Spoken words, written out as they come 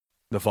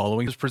The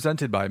following is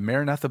presented by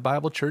Maranatha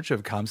Bible Church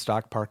of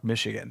Comstock Park,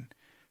 Michigan.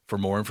 For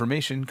more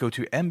information, go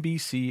to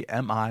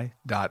mbcmi.org.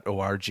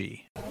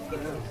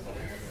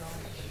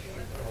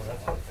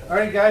 All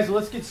right, guys,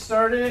 let's get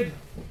started.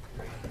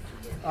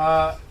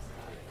 I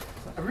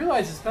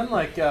realize it's been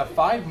like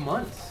 5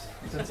 months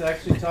since I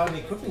actually taught an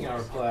equipping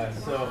hour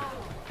class. So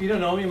if you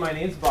don't know me, my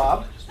name's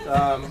Bob.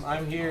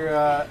 I'm here,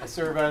 I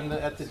serve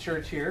at the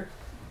church here.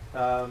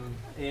 And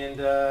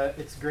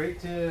it's great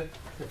to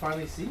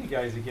finally see you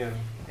guys again.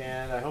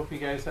 And I hope you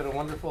guys had a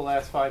wonderful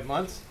last 5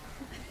 months,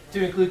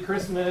 to include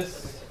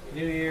Christmas,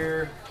 New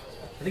Year.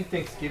 I think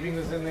Thanksgiving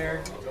was in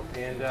there,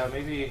 and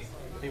maybe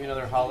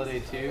another holiday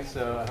too.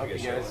 So I hope you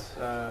guys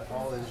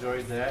all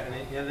enjoyed that,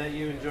 and that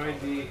you enjoyed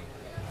the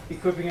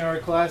equipping hour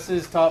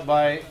classes taught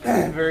by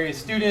various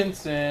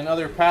students and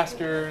other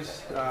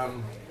pastors.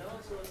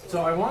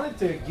 So I wanted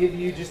to give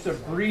you just a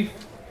brief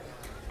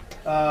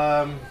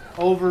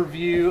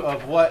overview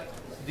of what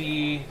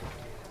the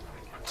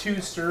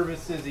 2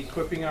 services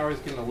equipping hour is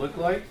going to look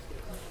like.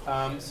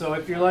 So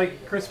if you're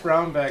like Chris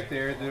Brown back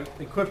there, the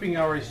equipping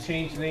hour has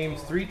changed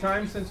names 3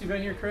 times since you've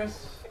been here,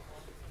 Chris?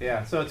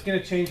 Yeah, so it's going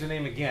to change the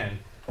name again.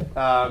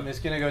 It's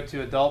going to go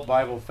to Adult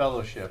Bible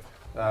Fellowship.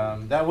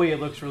 That way it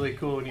looks really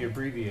cool when you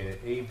abbreviate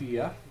it,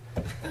 ABF.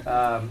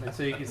 And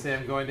so you can say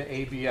I'm going to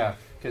ABF,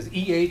 because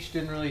EH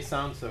didn't really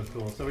sound so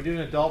cool. So we're doing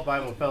Adult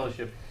Bible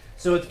Fellowship.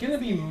 So it's going to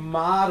be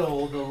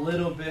modeled a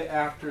little bit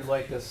after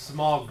like a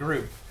small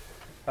group.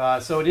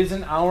 So it is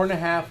an hour and a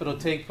half. It'll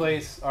take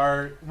place.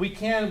 We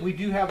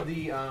do have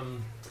the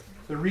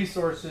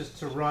resources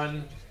to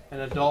run an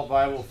adult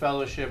Bible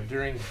fellowship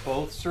during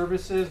both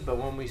services, but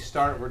when we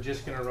start, we're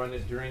just going to run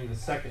it during the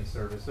second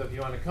service. So if you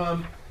want to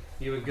come,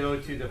 you would go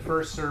to the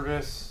first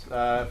service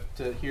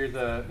to hear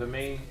the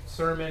main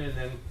sermon, and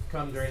then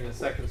come during the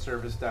second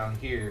service down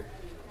here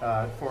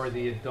for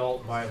the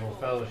adult Bible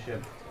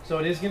fellowship. So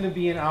it is going to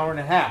be an hour and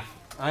a half.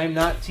 I am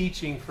not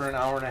teaching for an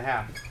hour and a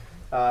half.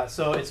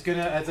 So it's going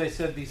to, as I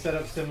said, be set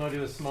up similar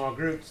to a small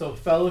group. So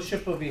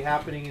fellowship will be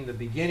happening in the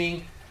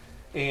beginning,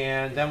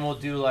 and then we'll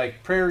do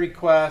like prayer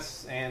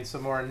requests and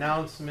some more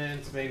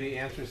announcements, maybe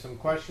answer some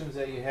questions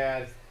that you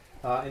had.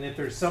 And if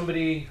there's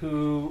somebody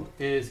who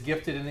is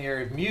gifted in the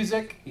area of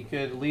music, you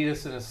could lead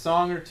us in a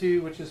song or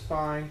two, which is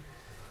fine.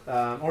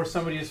 Or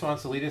somebody just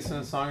wants to lead us in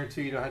a song or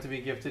two. You don't have to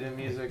be gifted in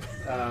music.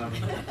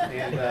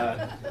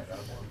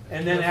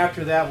 And then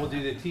after that, we'll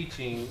do the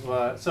teaching.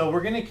 So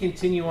we're going to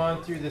continue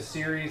on through the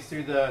series.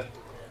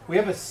 We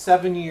have a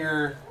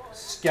 7-year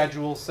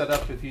schedule set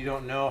up, if you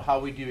don't know how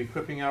we do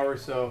equipping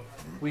hours. So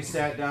we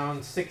sat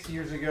down 6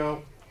 years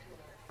ago,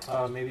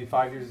 maybe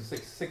 5 years,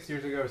 6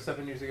 years ago,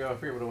 7 years ago, I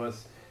forget what it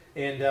was.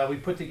 And we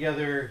put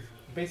together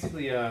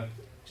basically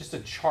just a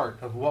chart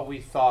of what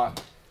we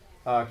thought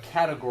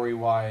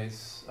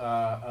category-wise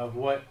of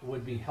what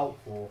would be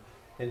helpful.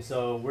 And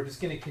so we're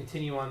just going to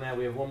continue on that.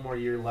 We have 1 more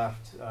year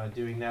left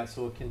doing that,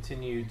 so we'll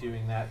continue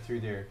doing that through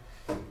there.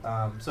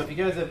 So if you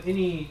guys have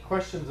any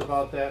questions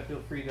about that,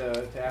 feel free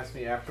to ask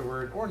me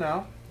afterward, or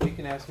now. You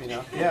can ask me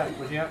now. Yeah,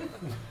 would you have?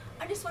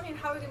 I'm just wondering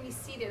how we're going to be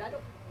seated.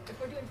 If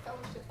we're doing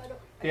fellowship,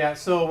 Yeah,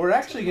 so we're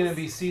actually going to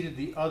be seated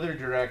the other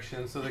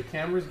direction. So the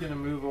camera's going to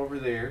move over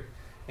there.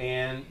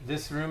 And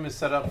this room is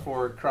set up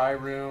for cry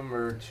room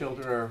or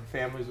children or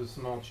families with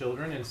small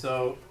children. And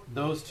so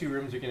those 2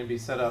 rooms are going to be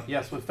set up.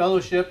 Yes, with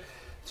fellowship,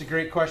 it's a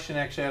great question.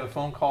 Actually, I had a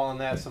phone call on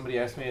that. Somebody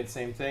asked me the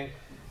same thing.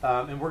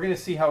 And we're going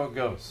to see how it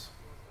goes.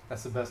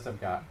 That's the best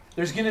I've got.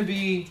 There's going to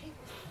be,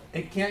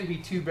 it can't be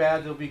too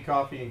bad. There'll be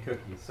coffee and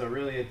cookies. So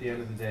really at the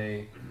end of the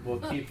day, we'll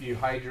keep you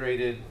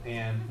hydrated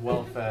and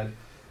well fed.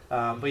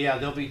 But yeah,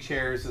 there'll be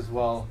chairs as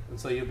well. And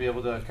so you'll be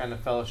able to kind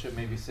of fellowship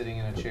maybe sitting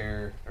in a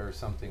chair or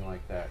something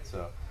like that.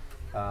 So.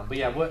 But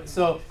yeah,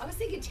 so I was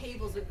thinking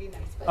tables would be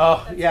nice.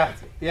 But yeah.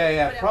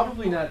 Whatever.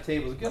 Probably not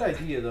tables. Good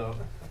idea though.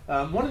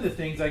 One of the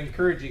things I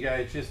encourage you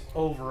guys, just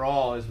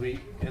overall, as we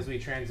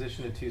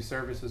transition to 2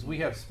 services, we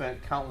have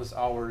spent countless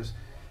hours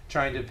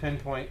trying to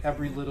pinpoint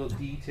every little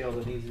detail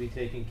that needs to be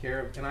taken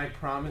care of, and I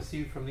promise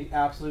you, from the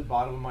absolute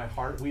bottom of my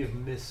heart, we have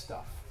missed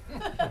stuff.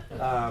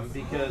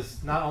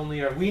 Because not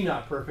only are we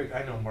not perfect,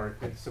 I know, Mark,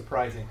 it's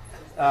surprising,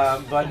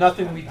 but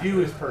nothing we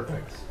do is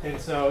perfect, and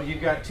so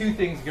you've got 2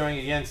 things going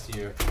against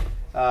you.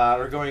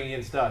 Or going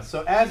against us.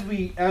 So as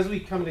we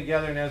come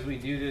together and as we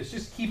do this,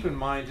 just keep in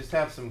mind, just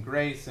have some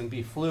grace and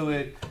be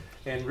fluid,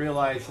 and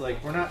realize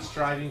like we're not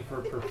striving for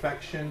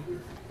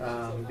perfection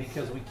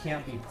because we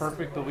can't be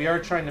perfect, but we are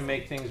trying to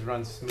make things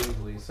run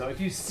smoothly. So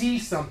if you see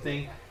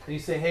something and you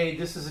say, hey,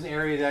 this is an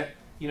area that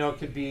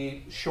could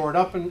be shored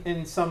up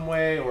in some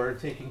way or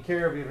taken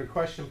care of, you have a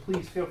question,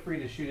 please feel free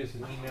to shoot us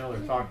an email or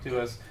talk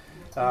to us.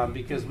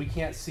 Because we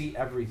can't see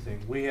everything.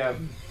 We have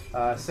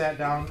sat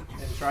down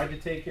and tried to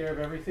take care of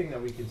everything that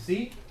we can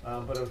see,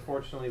 but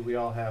unfortunately we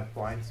all have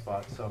blind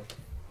spots. So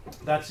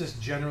that's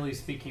just generally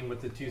speaking with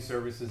the 2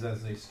 services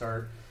as they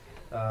start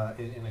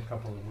in a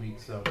couple of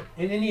weeks. So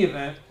in any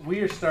event,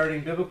 we are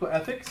starting Biblical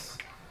Ethics.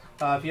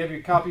 If you have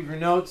your copy of your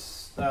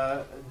notes,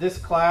 this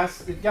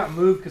class, it got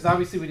moved because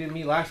obviously we didn't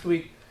meet last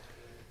week.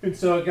 And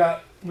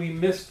so we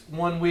missed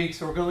 1 week,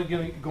 so we're going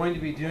to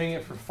be doing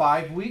it for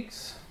 5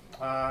 weeks.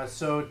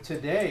 So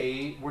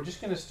today, we're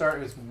just going to start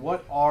with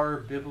what are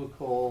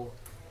biblical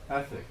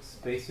ethics?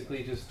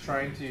 Basically just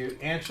trying to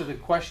answer the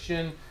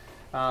question,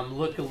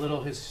 look a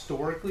little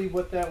historically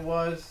what that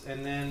was,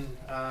 and then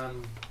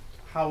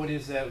how it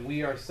is that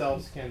we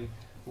ourselves can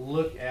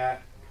look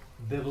at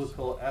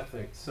biblical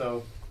ethics.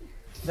 So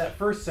that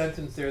first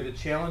sentence there, the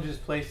challenge is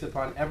placed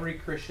upon every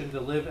Christian to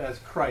live as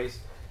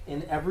Christ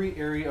in every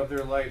area of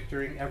their life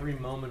during every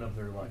moment of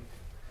their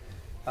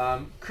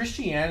life.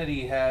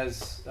 Christianity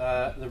has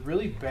the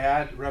really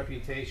bad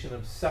reputation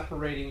of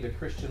separating the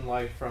Christian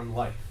life from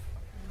life.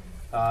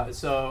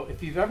 So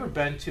if you've ever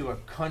been to a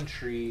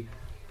country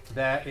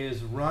that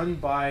is run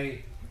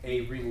by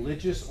a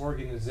religious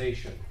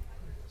organization,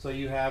 so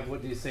you have,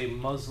 what do you say,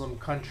 Muslim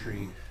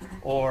country,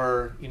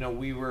 or,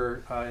 we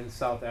were in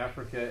South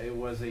Africa, it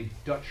was a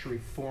Dutch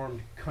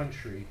Reformed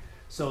country.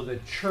 So the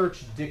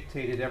church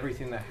dictated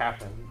everything that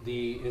happened.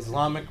 The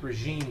Islamic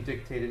regime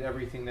dictated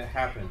everything that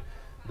happened.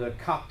 The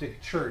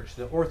Coptic church,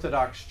 the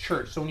Orthodox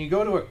church. So when you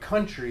go to a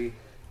country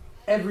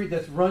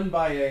that's run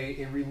by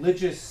a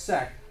religious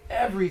sect,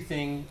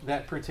 everything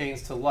that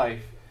pertains to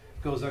life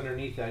goes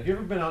underneath that. Have you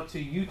ever been out to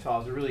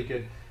Utah? It's a really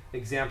good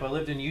example. I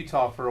lived in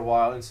Utah for a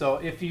while, and so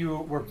if you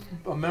were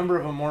a member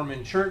of a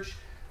Mormon church,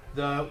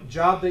 the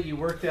job that you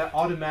worked at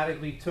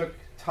automatically took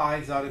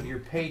tithes out of your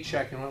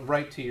paycheck and went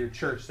right to your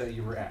church that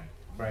you were at,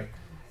 right?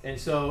 And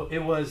so it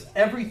was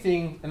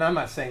everything, and I'm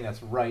not saying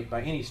that's right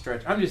by any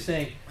stretch, I'm just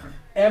saying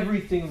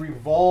everything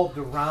revolved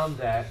around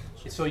that,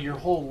 so your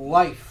whole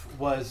life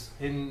was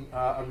in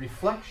a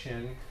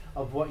reflection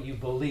of what you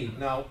believe.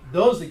 Now,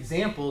 those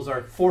examples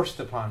are forced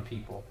upon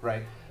people,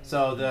 right?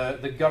 So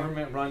the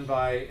government run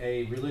by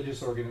a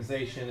religious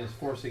organization is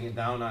forcing it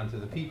down onto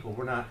the people.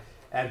 We're not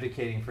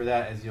advocating for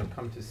that, as you'll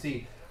come to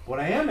see. What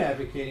I am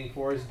advocating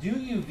for is, do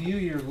you view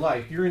your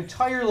life, your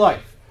entire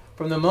life,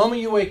 from the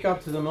moment you wake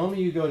up to the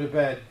moment you go to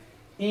bed,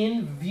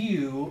 in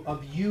view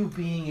of you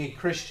being a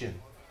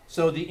Christian?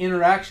 So the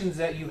interactions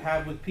that you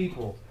have with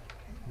people,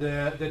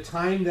 the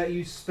time that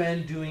you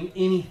spend doing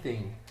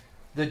anything,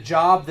 the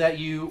job that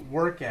you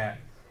work at,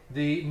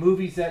 the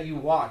movies that you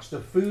watch,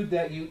 the food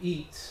that you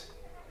eat,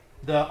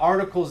 the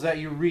articles that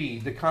you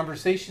read, the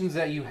conversations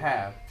that you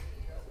have,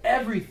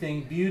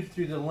 everything viewed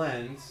through the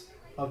lens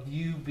of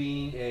you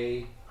being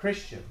a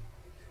Christian.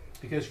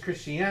 Because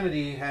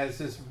Christianity has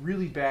this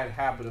really bad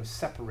habit of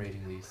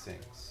separating these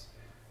things.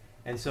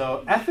 And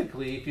so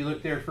ethically, if you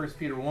look there, 1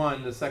 Peter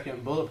 1, the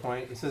second bullet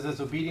point, it says,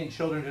 as obedient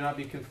children, do not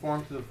be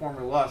conformed to the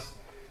former lusts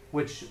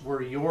which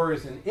were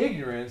yours in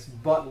ignorance,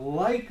 but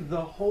like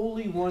the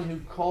Holy One who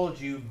called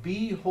you,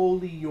 be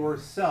holy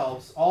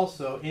yourselves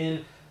also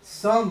in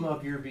some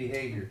of your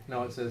behavior.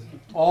 No, it says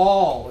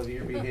all of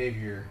your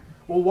behavior.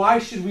 Well, why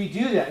should we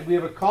do that? We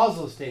have a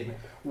causal statement.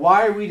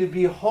 Why are we to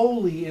be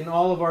holy in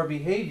all of our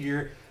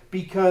behavior?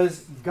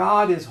 Because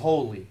God is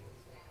holy.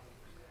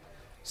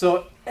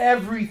 So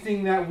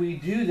everything that we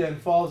do then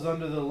falls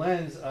under the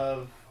lens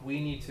of we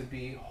need to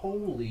be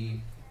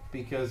holy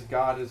because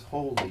God is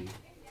holy.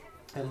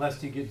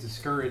 Unless you get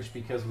discouraged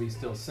because we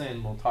still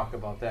sin, we'll talk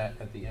about that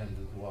at the end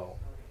as well.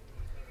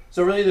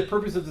 So really the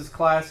purpose of this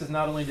class is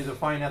not only to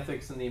define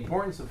ethics and the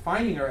importance of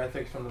finding our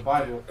ethics from the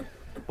Bible,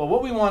 but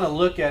what we want to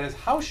look at is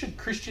how should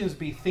Christians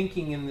be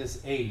thinking in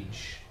this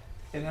age?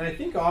 And I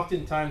think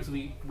oftentimes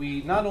we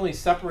not only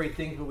separate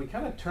things, but we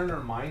kind of turn our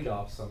mind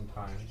off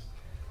sometimes.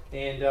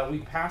 And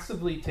we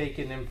passively take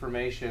in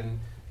information,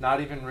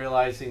 not even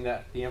realizing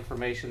that the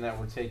information that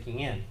we're taking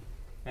in.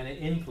 And it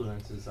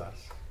influences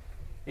us.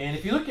 And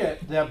if you look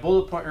at that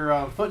bullet point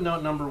or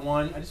footnote number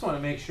 1, I just want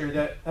to make sure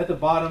that at the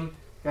bottom,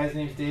 guy's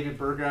name is David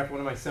Burgraff,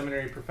 one of my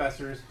seminary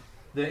professors.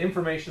 The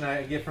information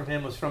I get from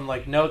him was from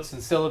like notes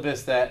and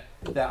syllabus that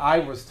I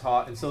was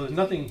taught, and so there's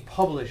nothing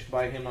published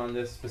by him on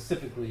this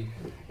specifically,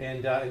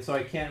 and so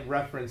I can't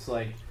reference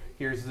like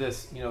here's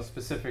this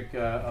specific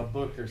a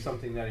book or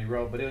something that he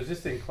wrote, but it was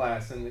just in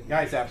class, and the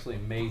guy's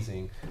absolutely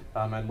amazing.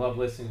 I love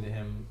listening to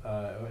him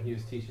when he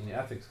was teaching the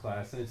ethics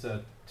class, and it's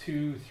a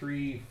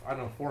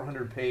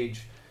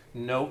 400-page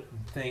note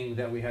thing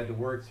that we had to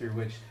work through,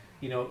 which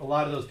a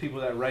lot of those people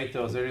that write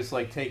those, they're just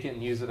like, take it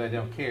and use it, I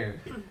don't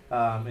care.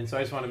 And so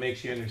I just want to make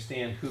sure you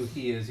understand who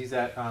he is. He's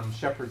at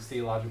Shepherd's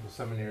Theological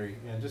Seminary,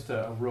 and just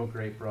a real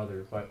great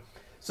brother. But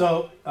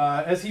so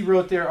as he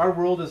wrote there, our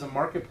world is a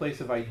marketplace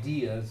of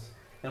ideas,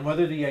 and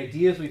whether the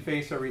ideas we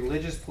face are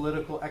religious,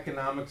 political,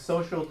 economic,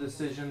 social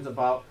decisions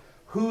about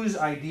whose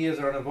ideas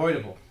are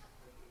unavoidable,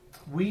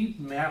 we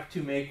have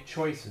to make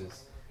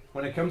choices.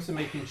 When it comes to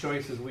making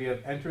choices, we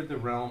have entered the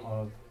realm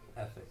of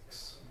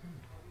ethics.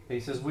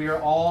 He says, we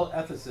are all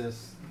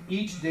ethicists.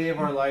 Each day of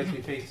our lives,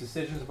 we face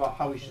decisions about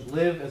how we should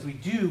live. As we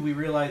do, we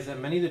realize that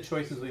many of the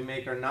choices we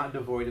make are not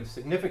devoid of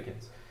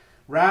significance.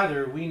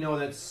 Rather, we know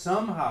that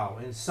somehow,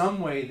 in some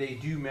way, they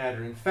do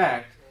matter. In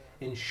fact,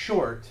 in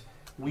short,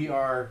 we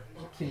are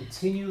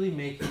continually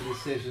making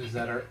decisions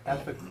that are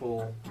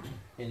ethical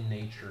in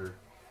nature.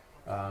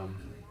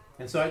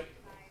 And so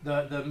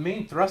the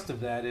main thrust of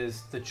that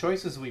is the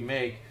choices we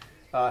make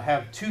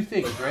have two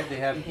things, right? They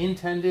have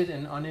intended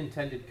and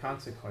unintended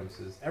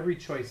consequences. Every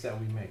choice that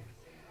we make.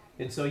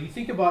 And so you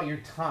think about your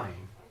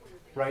time,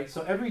 right?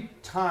 So every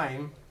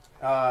time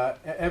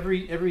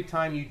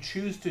you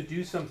choose to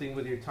do something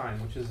with your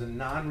time, which is a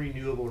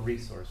non-renewable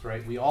resource,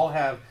 right? We all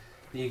have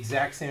the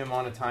exact same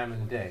amount of time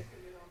in a day.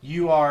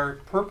 You are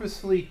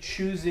purposefully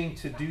choosing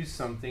to do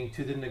something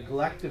to the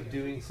neglect of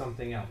doing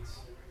something else,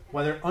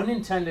 whether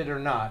unintended or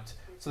not.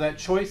 So that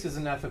choice is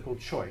an ethical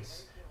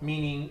choice,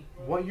 meaning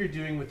what you're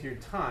doing with your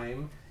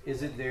time,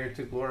 is it there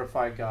to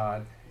glorify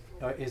God?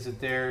 Is it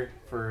there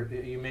for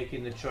you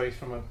making the choice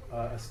from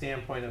a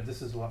standpoint of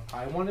this is what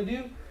I want to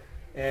do?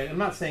 And I'm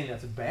not saying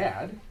that's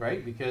bad,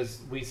 right?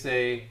 Because we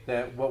say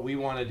that what we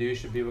want to do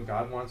should be what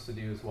God wants to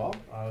do as well,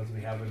 as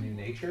we have a new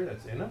nature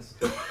that's in us.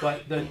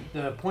 But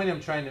the point I'm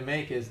trying to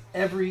make is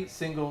every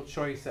single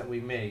choice that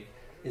we make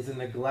is a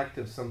neglect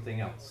of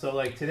something else. So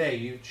like today,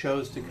 you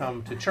chose to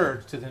come to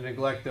church to the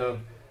neglect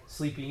of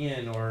sleeping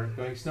in or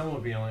going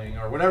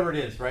snowmobiling or whatever it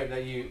is, right,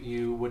 that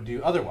you would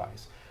do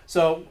otherwise.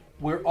 So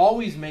we're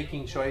always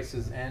making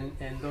choices, and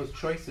those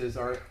choices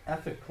are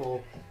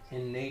ethical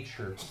in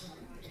nature.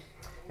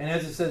 And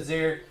as it says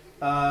there,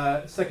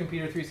 2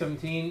 Peter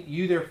 3:17,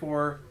 you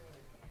therefore,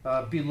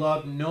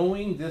 beloved,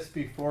 knowing this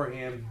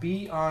beforehand,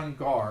 be on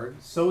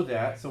guard, so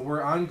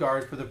we're on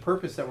guard for the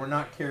purpose that we're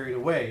not carried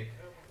away,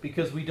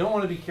 because we don't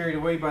want to be carried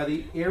away by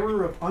the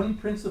error of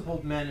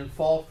unprincipled men and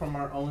fall from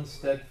our own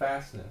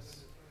steadfastness.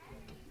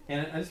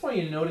 And I just want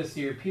you to notice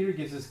here, Peter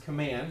gives this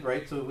command,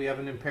 right? So we have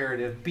an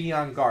imperative, be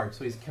on guard.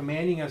 So he's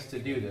commanding us to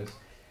do this.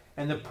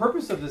 And the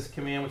purpose of this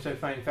command, which I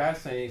find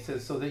fascinating, he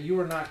says, so that you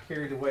are not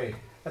carried away.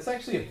 That's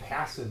actually a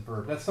passive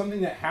verb. That's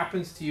something that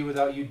happens to you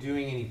without you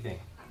doing anything.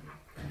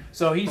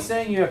 So he's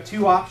saying you have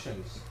two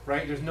options,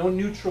 right? There's no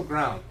neutral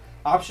ground.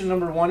 Option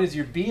number one is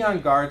you be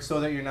on guard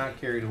so that you're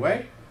not carried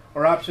away.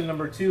 Or option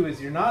number two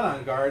is you're not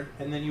on guard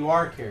and then you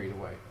are carried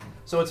away.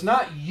 So it's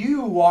not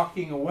you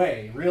walking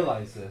away.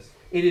 Realize this.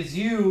 It is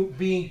you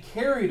being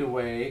carried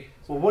away.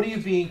 Well, what are you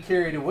being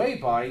carried away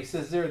by? He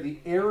says there, the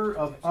error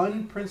of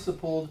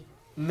unprincipled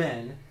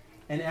men.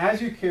 And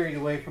as you're carried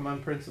away from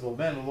unprincipled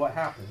men, well, what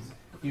happens?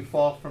 You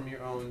fall from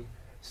your own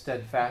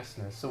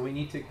steadfastness. So we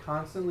need to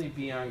constantly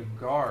be on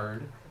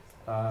guard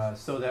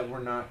so that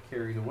we're not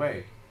carried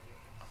away.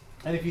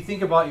 And if you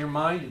think about your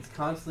mind, it's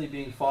constantly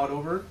being fought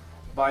over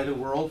by the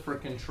world for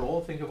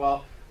control. Think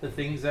about the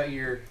things that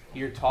you're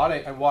taught.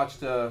 I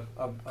watched a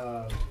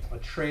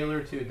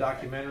trailer to a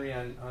documentary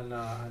on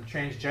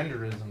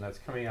transgenderism that's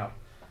coming out.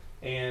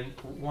 And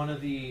one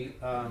of the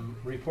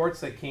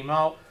reports that came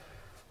out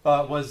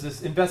was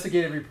this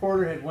investigative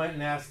reporter had went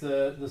and asked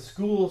the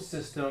school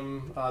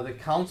system, the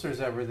counselors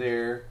that were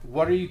there,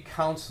 what are you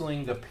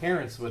counseling the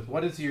parents with?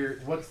 What's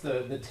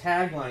the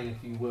tagline,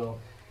 if you will?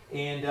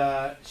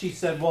 And she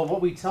said, well,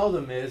 what we tell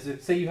them is,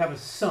 say you have a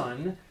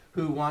son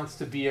who wants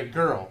to be a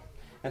girl.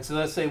 And so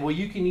let's say, well,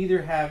 you can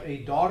either have a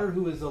daughter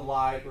who is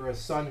alive or a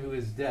son who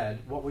is dead.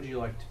 What would you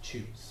like to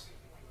choose?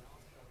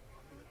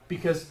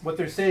 Because what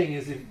they're saying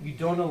is if you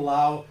don't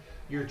allow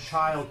your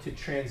child to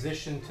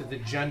transition to the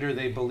gender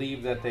they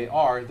believe that they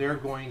are, they're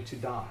going to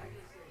die.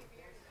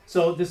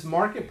 So this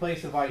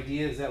marketplace of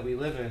ideas that we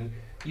live in,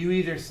 you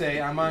either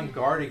say, I'm on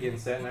guard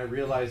against that and I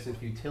realize the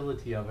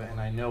futility of it and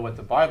I know what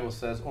the Bible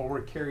says, or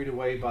we're carried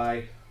away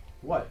by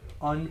what?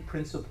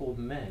 Unprincipled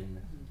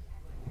men.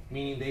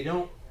 Meaning they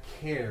don't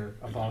care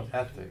about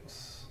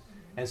ethics.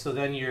 And so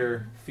then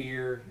your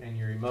fear and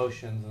your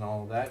emotions and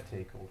all of that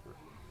take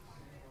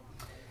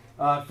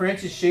over.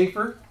 Francis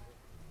Schaeffer,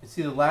 you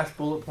see the last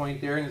bullet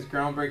point there in his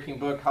groundbreaking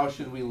book, How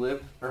Should We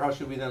Live, or How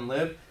Should We Then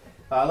Live?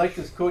 I like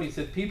this quote. He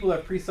said, people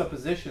have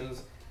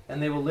presuppositions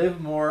and they will live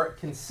more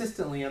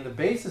consistently on the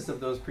basis of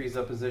those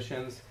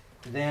presuppositions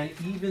than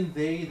even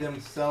they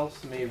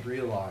themselves may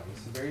realize.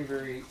 Very,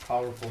 very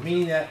powerful.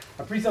 Meaning that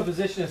a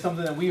presupposition is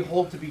something that we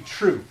hold to be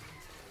true.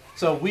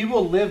 So we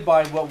will live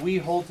by what we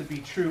hold to be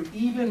true,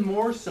 even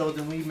more so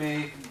than we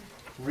may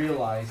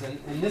realize.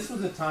 And this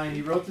was a time,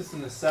 he wrote this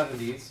in the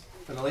 70s,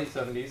 in the late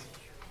 70s.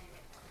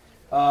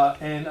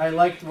 And I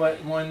liked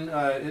what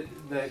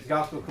the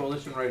Gospel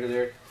Coalition writer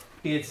there,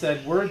 he had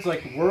said, words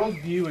like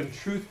worldview and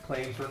truth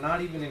claims were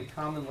not even in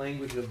common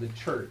language of the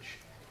church.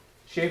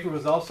 Schaeffer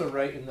was also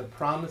right in the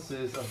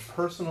promises of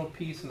personal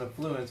peace and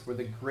affluence were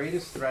the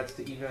greatest threats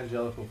to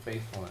evangelical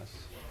faithfulness.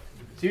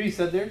 See what he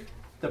said there?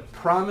 The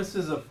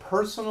promises of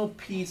personal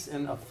peace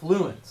and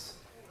affluence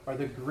are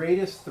the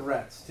greatest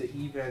threats to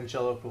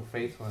evangelical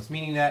faithfulness.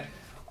 Meaning that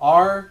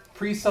our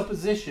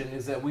presupposition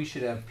is that we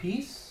should have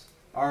peace.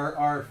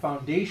 Our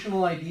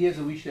foundational idea is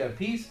that we should have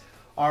peace.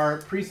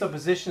 Our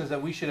presupposition is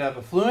that we should have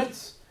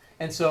affluence.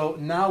 And so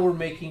now we're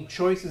making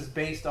choices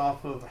based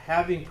off of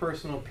having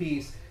personal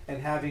peace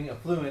and having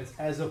affluence,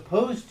 as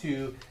opposed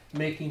to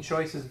making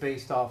choices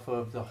based off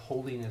of the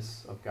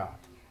holiness of God.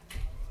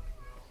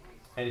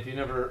 And if you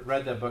never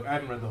read that book, I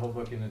haven't read the whole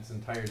book in its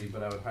entirety,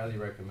 but I would highly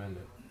recommend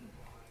it.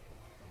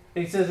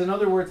 And he says, in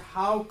other words,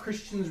 how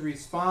Christians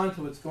respond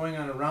to what's going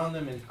on around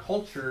them in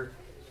culture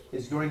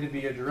is going to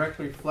be a direct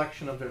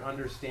reflection of their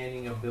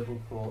understanding of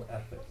biblical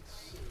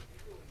ethics.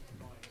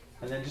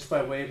 And then just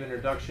by way of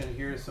introduction,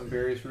 here are some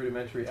various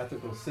rudimentary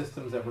ethical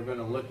systems that we're going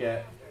to look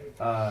at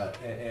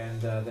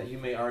and that you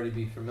may already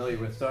be familiar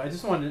with. So I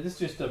just wanted, this is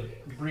just a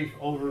brief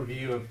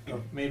overview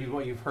of maybe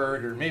what you've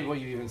heard or maybe what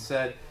you've even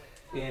said.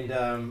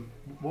 And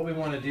what we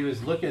want to do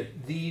is look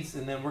at these,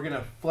 and then we're going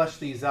to flesh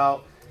these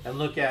out and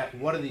look at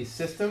what are these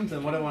systems.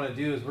 And what I want to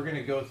do is we're going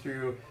to go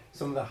through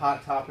some of the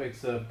hot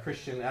topics of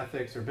Christian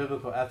ethics or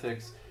biblical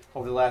ethics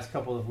over the last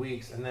couple of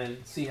weeks, and then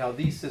see how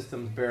these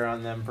systems bear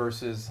on them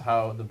versus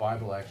how the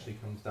Bible actually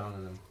comes down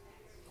on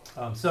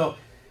them. So,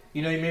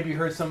 you maybe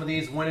heard some of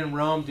these. When in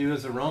Rome, do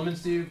as the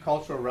Romans do.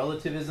 Cultural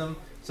relativism.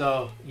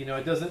 So,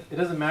 it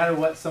doesn't matter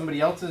what somebody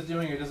else is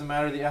doing. It doesn't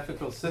matter the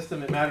ethical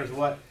system. It matters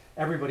what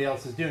everybody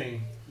else is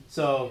doing.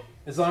 So,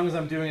 as long as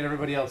I'm doing what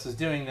everybody else is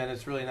doing, then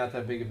it's really not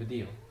that big of a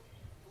deal.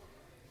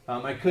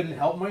 I couldn't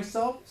help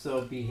myself.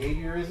 So,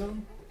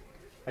 behaviorism.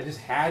 I just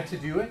had to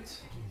do it.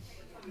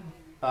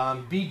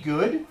 Be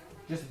good,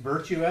 just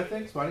virtue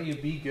ethics. Why don't you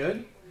be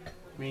good?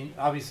 I mean,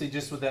 obviously,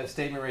 just with that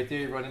statement right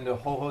there, you run into a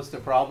whole host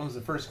of problems. The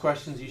first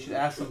questions you should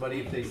ask somebody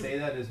if they say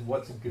that is,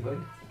 what's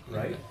good,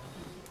 right?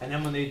 And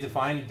then when they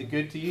define the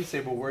good to you, say,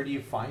 well, where do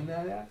you find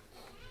that at?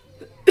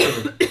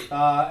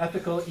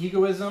 Ethical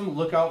egoism,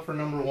 look out for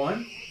number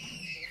one.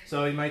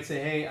 So you might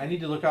say, hey, I need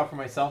to look out for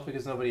myself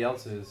because nobody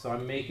else is. So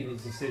I'm making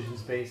these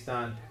decisions based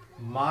on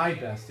my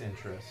best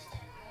interest.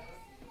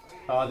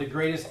 The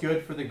greatest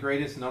good for the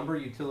greatest number,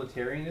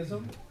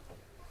 utilitarianism.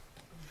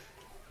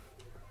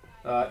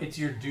 It's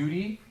your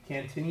duty,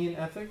 Cantinian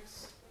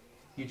ethics.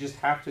 You just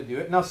have to do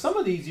it. Now, some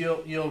of these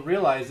you'll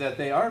realize that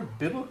they are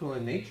biblical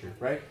in nature,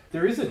 right?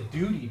 There is a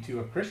duty to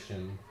a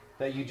Christian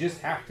that you just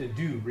have to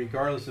do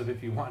regardless of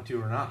if you want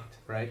to or not,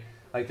 right?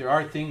 Like there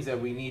are things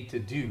that we need to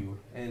do.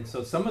 And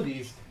so some of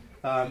these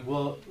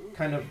will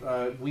kind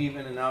of weave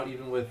in and out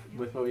even with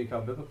what we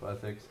call biblical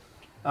ethics.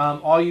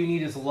 All you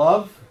need is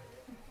love.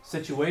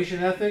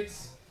 Situation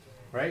ethics,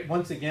 right?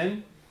 Once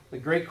again, the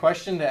great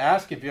question to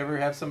ask if you ever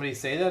have somebody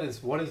say that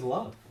is, what is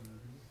love?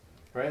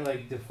 Right?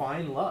 Like,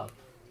 define love.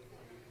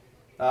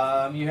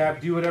 You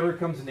have do whatever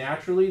comes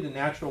naturally, the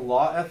natural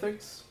law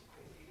ethics,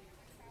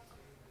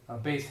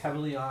 based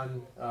heavily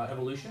on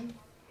evolution.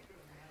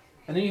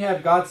 And then you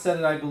have God said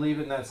it, I believe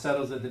it, and that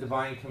settles it, the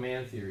divine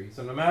command theory.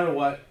 So no matter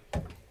what,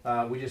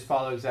 we just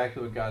follow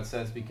exactly what God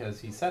says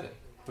because he said it,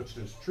 which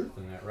there's truth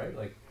in that, right?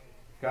 Like,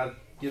 God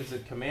gives a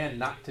command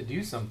not to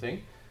do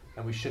something,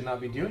 and we should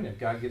not be doing it.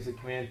 God gives a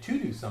command to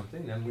do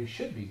something, then we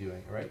should be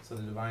doing it, right? So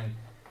the divine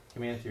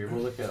command theory,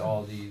 we'll look at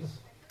all these.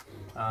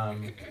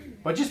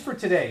 But just for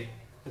today,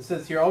 it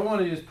says here, all we want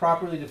to do is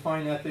properly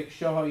define ethics,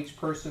 show how each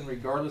person,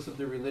 regardless of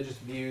their religious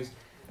views,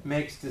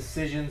 makes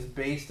decisions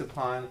based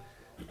upon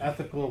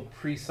ethical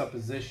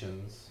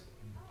presuppositions.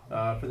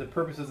 For the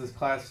purpose of this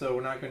class, so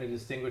we're not going to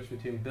distinguish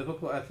between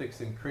biblical ethics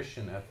and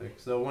Christian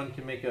ethics. So one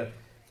can make a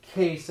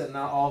case that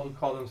not all who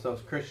call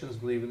themselves Christians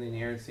believe in the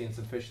inerrancy and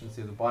sufficiency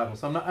of the Bible.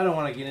 So I don't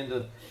want to get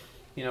into,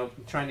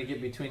 trying to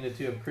get between the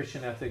two of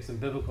Christian ethics and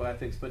biblical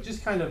ethics, but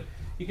just kind of,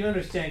 you can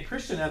understand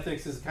Christian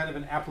ethics is kind of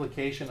an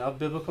application of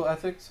biblical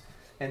ethics.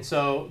 And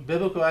so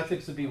biblical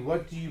ethics would be,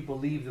 what do you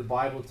believe the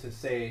Bible to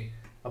say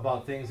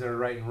about things that are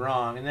right and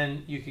wrong? And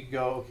then you could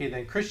go, okay,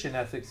 then Christian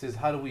ethics is,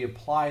 how do we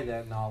apply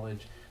that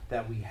knowledge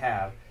that we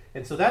have?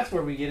 And so that's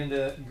where we get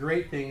into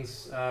great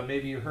things.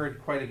 Maybe you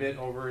heard quite a bit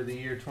over the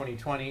year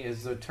 2020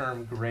 is the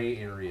term gray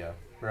area,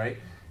 right?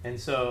 And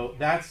so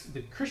that's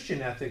the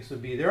Christian ethics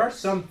would be, there are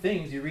some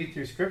things you read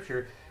through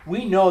Scripture.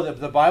 We know that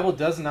the Bible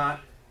does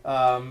not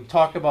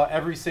talk about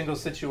every single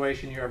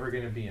situation you're ever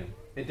going to be in.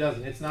 It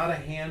doesn't. It's not a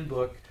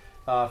handbook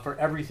for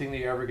everything that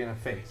you're ever going to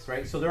face,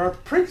 right? So there are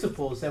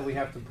principles that we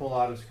have to pull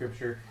out of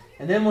Scripture.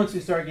 And then once we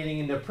start getting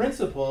into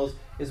principles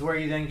is where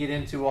you then get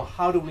into, well,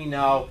 how do we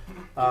now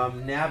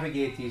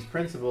navigate these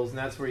principles? And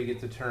that's where you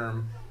get the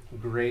term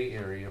gray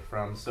area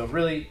from. So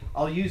really,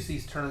 I'll use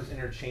these terms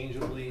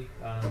interchangeably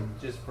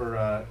just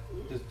for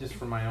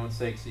my own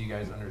sake so you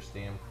guys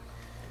understand.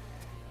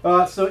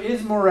 So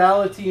is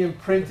morality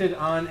imprinted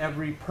on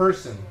every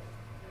person?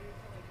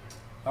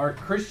 Are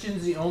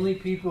Christians the only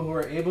people who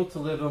are able to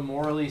live a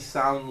morally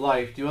sound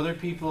life? Do other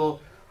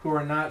people who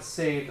are not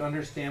saved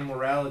understand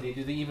morality?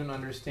 Do they even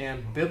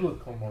understand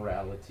biblical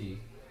morality?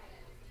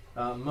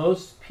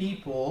 Most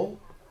people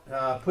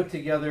put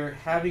together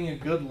having a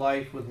good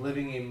life with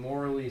living a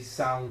morally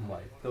sound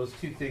life. Those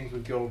two things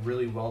would go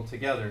really well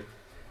together.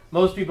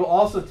 Most people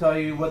also tell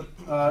you what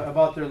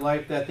about their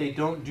life that they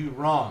don't do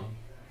wrong,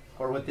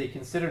 or what they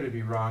consider to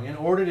be wrong, in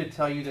order to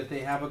tell you that they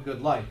have a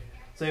good life.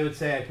 So they would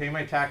say, I pay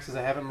my taxes,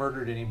 I haven't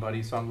murdered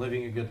anybody, so I'm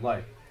living a good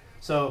life.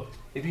 So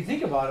if you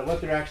think about it,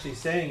 what they're actually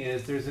saying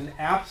is there's an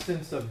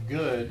absence of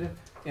good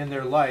in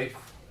their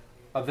life,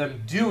 of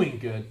them doing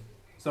good.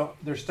 So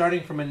they're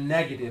starting from a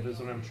negative is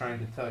what I'm trying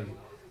to tell you.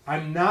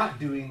 I'm not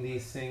doing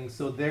these things,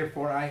 so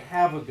therefore I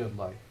have a good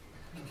life.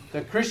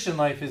 The Christian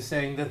life is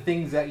saying the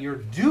things that you're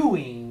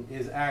doing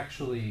is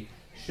actually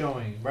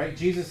showing, right?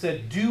 Jesus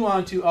said, do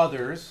unto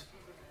others.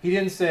 He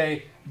didn't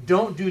say,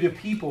 don't do to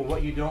people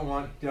what you don't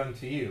want done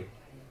to you.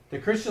 The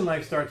Christian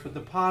life starts with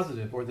the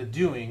positive, or the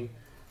doing,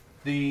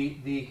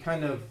 the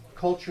kind of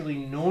culturally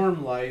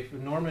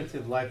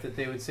normative life that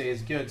they would say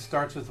is good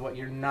starts with what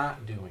you're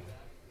not doing.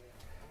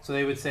 So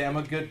they would say, I'm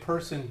a good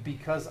person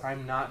because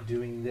I'm not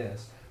doing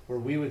this. Where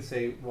we would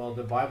say, well,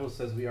 the Bible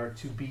says we are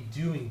to be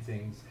doing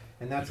things.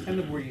 And that's kind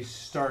of where you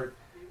start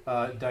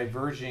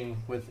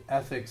diverging with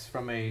ethics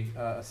from a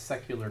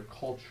secular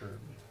culture.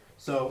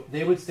 So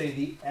they would say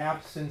the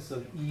absence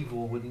of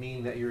evil would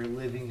mean that you're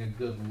living a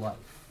good life,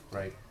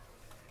 right?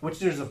 Which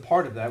there's a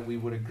part of that we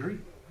would agree.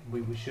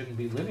 We shouldn't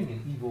be living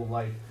an evil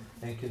life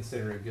and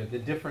consider it good. The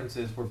difference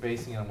is we're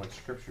basing it on what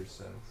Scripture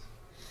says.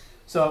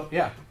 So,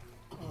 yeah.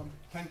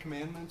 10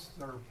 Commandments,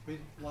 a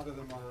lot of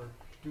them are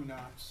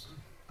do-nots.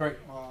 Right.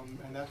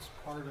 And that's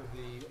part of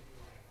the,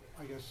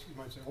 I guess you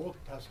might say, Old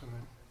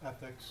Testament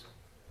ethics,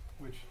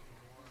 which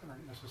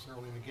aren't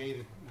necessarily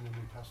negated in the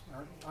New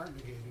Testament, aren't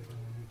negated in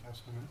the New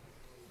Testament.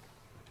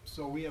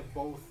 So we have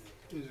both.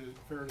 Is it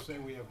fair to say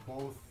we have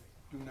both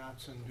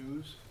do-nots and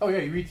do's? Oh yeah,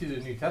 you read through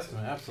the New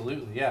Testament,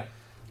 absolutely, yeah.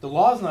 The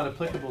law is not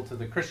applicable to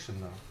the Christian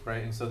though,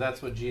 right? And so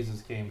that's what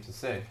Jesus came to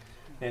say.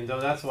 And though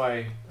that's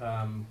why,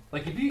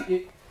 like if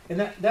you, and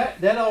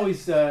that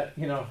always,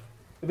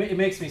 it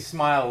makes me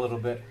smile a little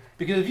bit.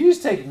 Because if you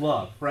just take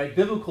love, right,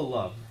 biblical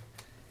love,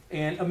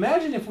 and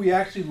imagine if we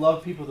actually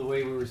loved people the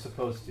way we were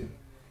supposed to,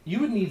 you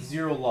would need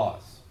 0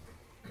 laws,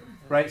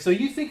 right? So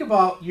you think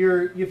about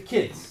you have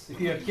kids. If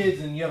you have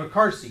kids and you have a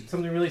car seat,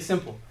 something really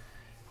simple.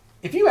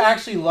 If you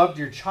actually loved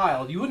your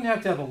child, you wouldn't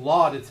have to have a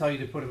law to tell you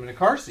to put him in a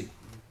car seat,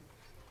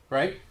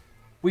 right?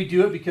 We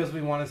do it because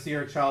we want to see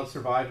our child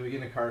survive and we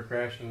get in a car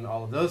crash and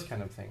all of those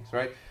kind of things,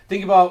 right?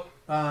 Think about,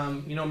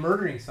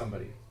 murdering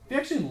somebody. If you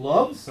actually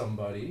love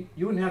somebody,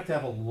 you wouldn't have to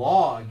have a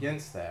law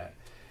against that.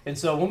 And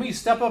so when we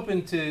step up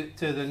into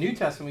the New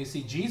Testament, we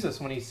see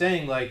Jesus when he's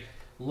saying, like,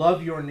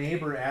 love your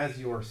neighbor as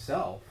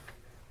yourself.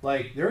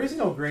 Like, there is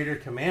no greater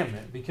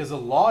commandment because the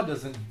law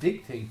doesn't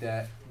dictate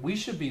that. We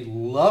should be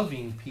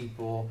loving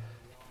people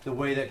the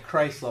way that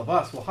Christ loved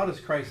us. Well, how does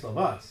Christ love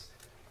us?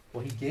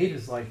 Well, he gave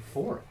his life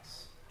for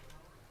us.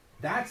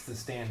 That's the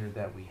standard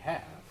that we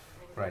have,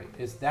 right?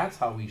 That's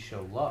how we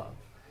show love.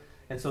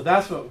 And so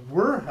that's what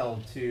we're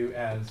held to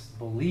as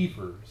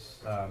believers,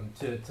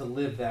 to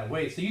live that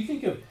way. So you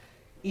think of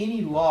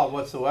any law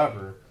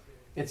whatsoever,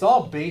 it's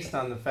all based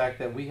on the fact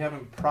that we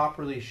haven't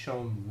properly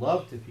shown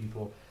love to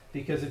people.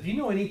 Because if you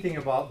know anything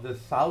about the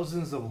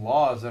thousands of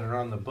laws that are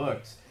on the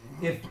books,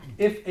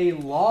 if a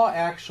law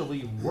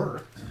actually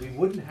worked, we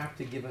wouldn't have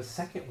to give a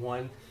second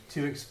one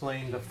to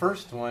explain the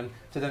first one,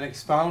 to then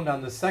expound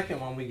on the second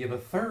one, we give a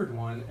third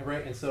one,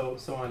 right? And so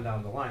on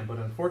down the line. But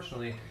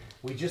unfortunately,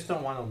 we just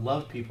don't want to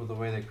love people the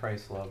way that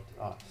Christ loved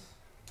us.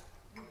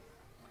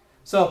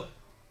 So,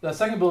 the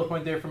second bullet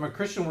point there, from a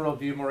Christian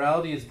worldview,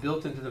 morality is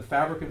built into the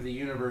fabric of the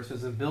universe,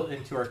 is built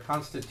into our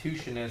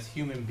constitution as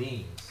human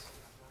beings.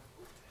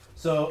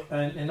 So,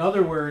 in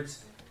other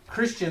words,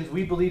 Christians,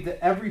 we believe that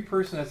every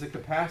person has the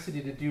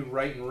capacity to do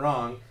right and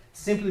wrong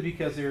simply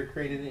because they were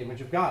created in the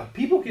image of God.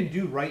 People can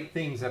do right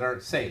things that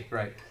aren't saved,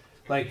 right?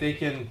 Like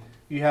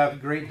you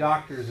have great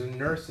doctors and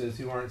nurses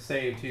who aren't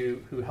saved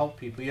who help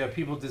people. You have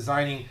people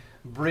designing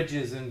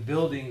bridges and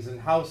buildings and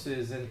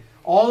houses and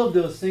all of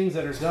those things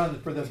that are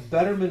done for the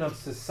betterment of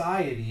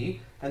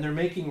society, and they're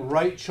making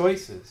right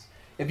choices.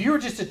 If you were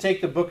just to take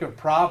the book of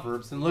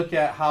Proverbs and look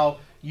at how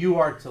you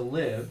are to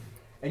live,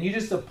 and you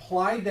just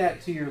applied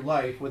that to your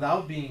life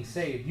without being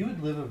saved, you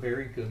would live a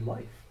very good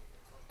life.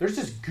 There's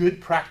just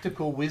good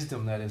practical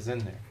wisdom that is in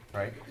there,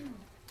 right?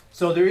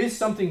 So there is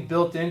something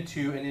built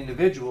into an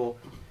individual.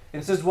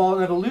 And it says, while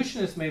an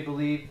evolutionist may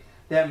believe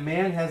that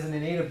man has an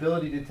innate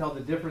ability to tell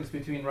the difference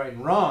between right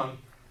and wrong,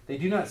 they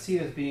do not see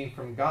it as being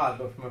from God,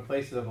 but from a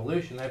place of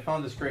evolution. I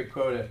found this great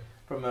quote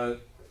from a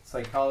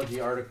psychology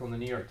article in the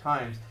New York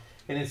Times,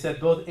 and it said,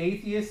 both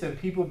atheists and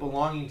people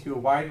belonging to a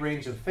wide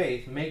range of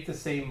faith make the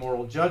same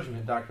moral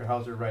judgment, Dr.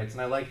 Hauser writes,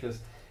 and I like this,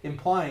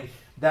 implying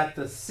that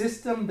the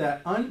system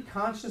that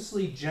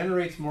unconsciously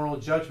generates moral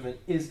judgment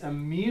is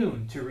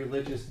immune to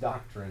religious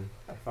doctrine.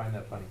 I find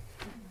that funny.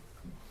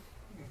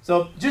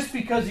 So just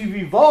because you've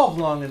evolved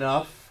long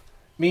enough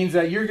means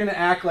that you're going to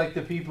act like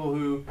the people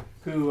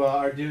who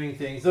are doing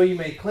things, though you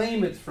may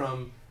claim it's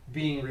from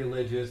being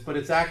religious, but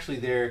it's actually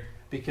there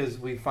because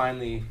we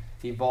finally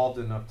evolved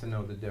enough to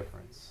know the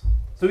difference.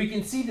 So we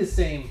can see the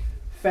same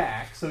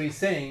fact. So he's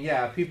saying,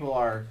 yeah, people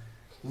are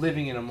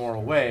living in a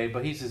moral way,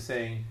 but he's just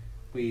saying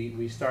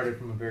we started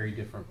from a very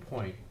different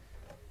point.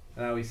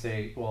 And I always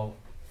say, well,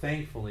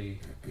 thankfully,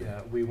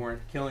 we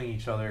weren't killing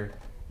each other,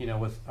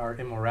 with our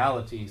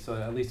immorality, so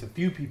that at least a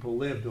few people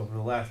lived over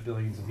the last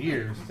billions of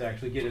years to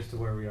actually get us to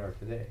where we are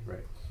today,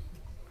 right?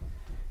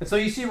 And so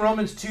you see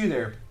Romans 2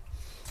 there.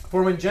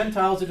 For when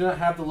Gentiles who do not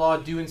have the law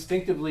do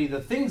instinctively the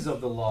things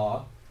of the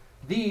law,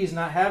 these,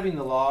 not having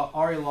the law,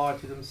 are a law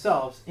to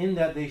themselves, in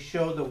that they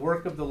show the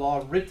work of the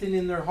law written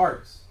in their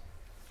hearts,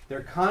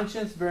 their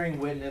conscience bearing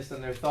witness,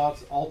 and their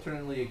thoughts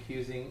alternately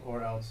accusing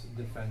or else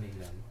defending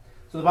them.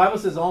 So the Bible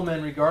says all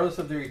men, regardless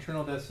of their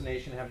eternal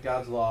destination, have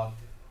God's law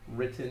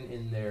written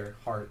in their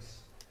hearts.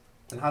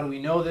 And how do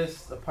we know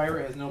this? A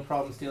pirate has no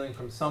problem stealing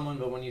from someone,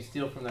 but when you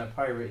steal from that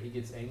pirate, he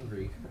gets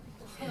angry.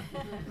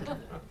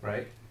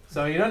 Right?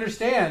 So he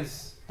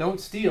understands, don't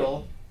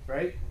steal,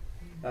 right?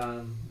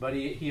 But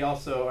he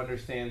also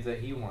understands that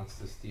he wants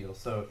to steal.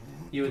 So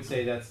you would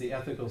say that's the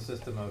ethical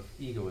system of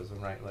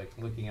egoism, right? Like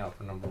looking out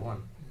for number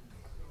one.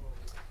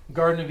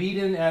 Garden of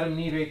Eden, Adam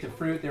and Eve ate the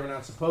fruit they were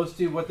not supposed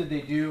to. What did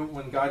they do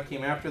when God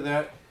came after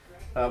that?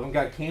 When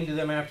God came to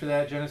them after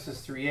that,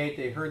 Genesis 3:8,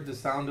 they heard the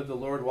sound of the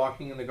Lord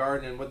walking in the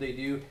garden, and what they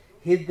do?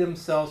 Hid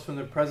themselves from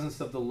the presence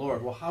of the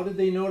Lord. Well, how did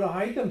they know to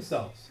hide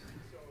themselves?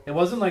 It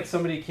wasn't like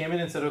somebody came in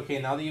and said, okay,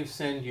 now that you've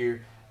sinned,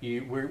 we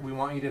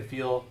want you to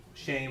feel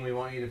shame, we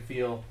want you to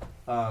feel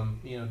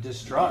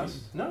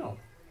distrust. No.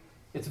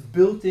 It's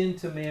built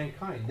into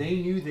mankind. They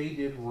knew they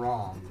did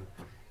wrong.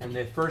 And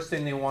the first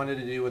thing they wanted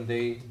to do when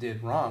they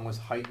did wrong was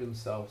hide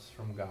themselves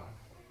from God.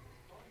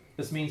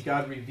 This means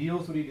God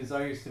reveals what he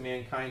desires to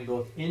mankind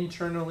both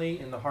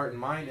internally in the heart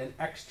and mind and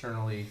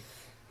externally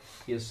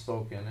he has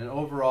spoken. And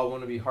overall, I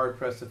want to be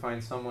hard-pressed to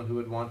find someone who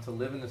would want to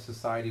live in a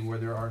society where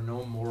there are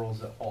no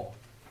morals at all.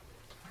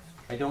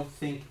 I don't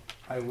think,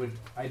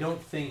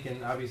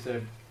 and obviously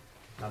I've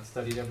not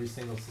studied every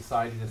single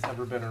society that's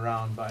ever been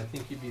around, but I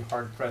think you'd be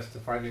hard-pressed to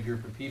find a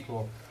group of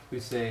people who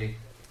say,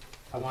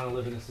 I want to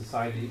live in a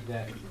society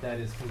that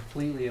is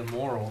completely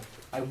immoral.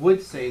 I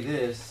would say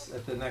this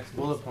at the next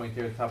bullet point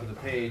there at the top of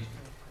the page.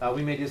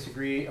 We may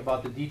disagree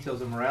about the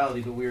details of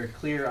morality, but we are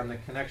clear on the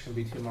connection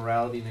between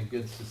morality and a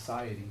good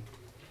society.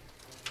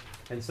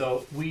 And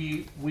so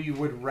we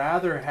would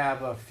rather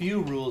have a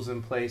few rules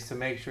in place to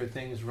make sure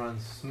things run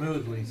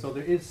smoothly. So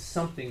there is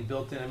something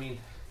built in. I mean,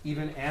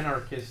 even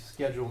anarchists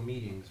schedule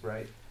meetings,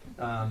 right?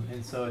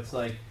 And so it's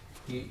like,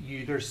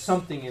 there's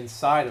something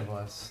inside of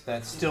us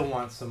that still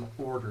wants some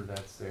order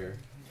that's there.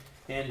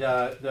 And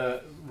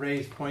the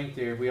Ray's point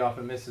there, we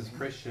often miss as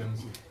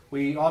Christians.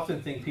 We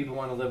often think people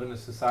want to live in a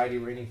society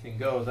where anything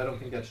goes. I don't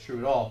think that's true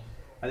at all.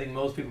 I think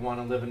most people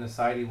want to live in a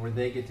society where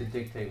they get to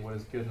dictate what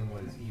is good and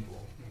what is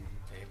evil.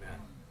 Amen.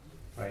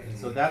 Right, and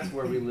so that's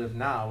where we live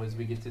now, is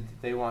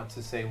they want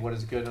to say what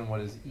is good and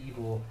what is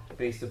evil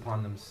based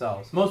upon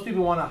themselves. Most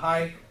people want a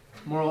high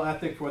moral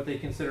ethic for what they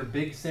consider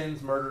big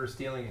sins, murder,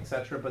 stealing,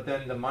 etc. But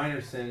then the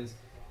minor sins,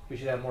 we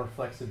should have more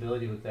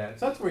flexibility with that.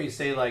 So that's where you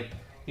say, like,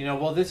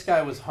 well, this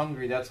guy was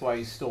hungry, that's why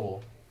he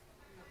stole.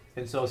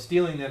 And so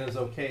stealing then is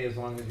okay as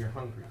long as you're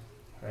hungry,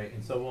 right?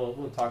 And so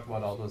we'll talk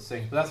about all those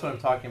things. But that's what I'm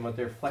talking about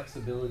there,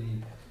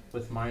 flexibility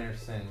with minor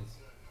sins.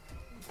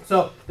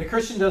 So the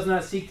Christian does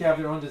not seek to have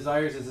their own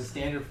desires as a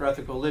standard for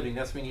ethical living.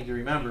 That's what we need to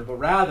remember. But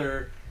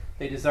rather,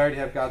 they desire to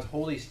have God's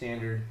holy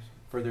standard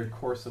for their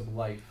course of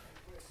life.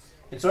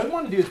 And so what I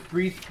want to do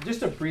is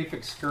just a brief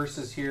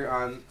excursus here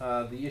on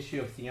the issue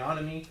of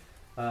theonomy.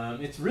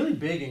 It's really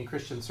big in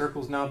Christian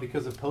circles now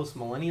because of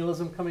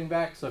postmillennialism coming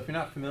back. So if you're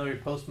not familiar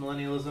with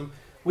postmillennialism,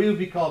 we would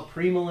be called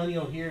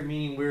premillennial here,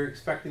 meaning we're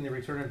expecting the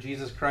return of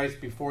Jesus Christ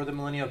before the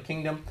millennial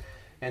kingdom.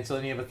 And so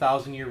then you have a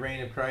 1,000-year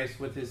reign of Christ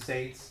with his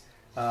saints.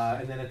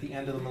 And then at the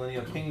end of the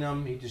millennial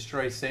kingdom, he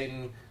destroys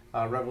Satan.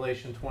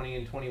 Revelation 20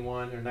 and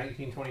 21, or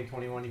 19, 20,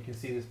 21, you can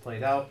see this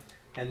played out.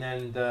 And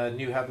then the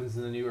new heavens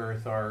and the new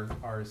earth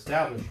are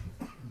established.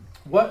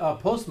 What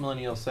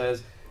postmillennial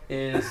says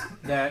is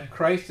that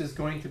Christ is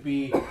going to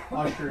be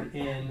ushered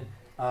in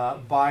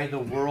by the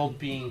world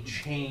being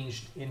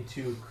changed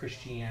into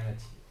Christianity.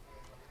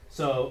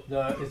 So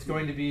it's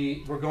going to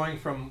be, we're going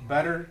from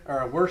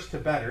worse to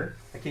better.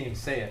 I can't even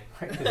say it,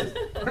 right? Because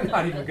we're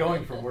not even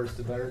going from worse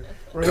to better.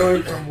 We're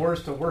going from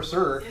worse to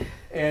worser.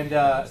 And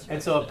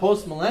so a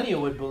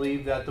postmillennial would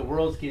believe that the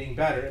world's getting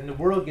better. And the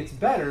world gets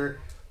better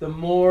the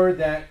more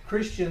that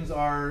Christians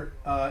are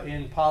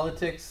in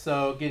politics,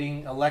 so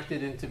getting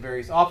elected into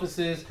various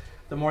offices,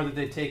 the more that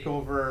they take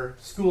over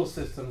school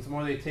systems, the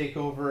more they take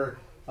over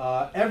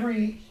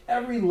every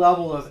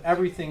level of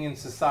everything in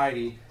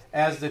society.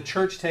 As the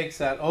church takes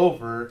that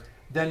over,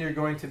 then you're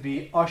going to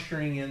be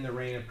ushering in the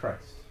reign of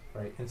Christ,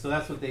 right? And so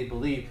that's what they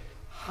believe.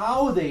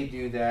 How they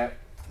do that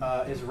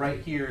is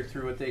right here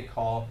through what they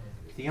call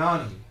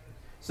theonomy.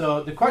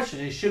 So the question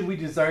is, should we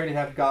desire to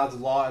have God's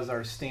law as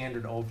our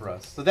standard over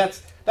us? So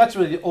that's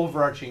really the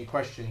overarching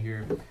question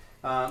here.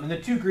 And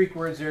the two Greek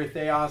words there,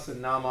 theos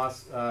and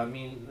nomos,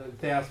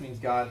 theos means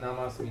God,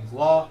 nomos means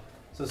law.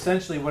 So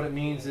essentially what it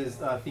means is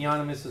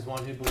theonomist is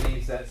one who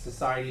believes that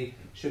society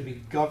should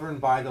be governed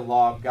by the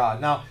law of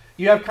God. Now,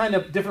 you have kind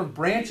of different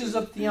branches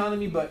of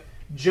theonomy, but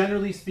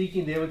generally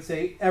speaking, they would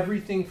say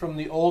everything from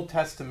the Old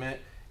Testament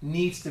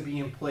needs to be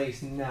in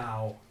place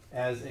now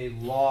as a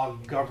law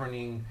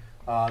governing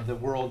the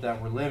world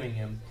that we're living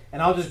in.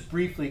 And I'll just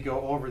briefly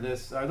go over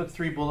this. I looked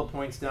 3 bullet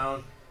points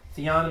down.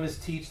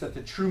 Theonomists teach that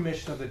the true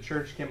mission of the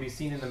church can be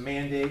seen in the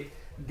mandate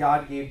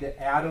God gave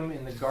to Adam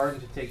in the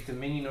garden to take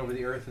dominion over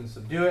the earth and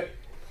subdue it.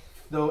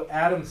 Though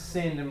Adam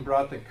sinned and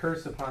brought the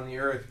curse upon the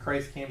earth,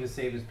 Christ came to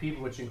save his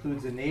people, which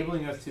includes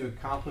enabling us to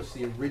accomplish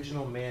the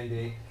original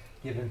mandate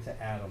given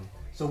to Adam.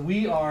 So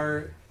we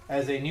are,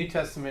 as a New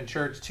Testament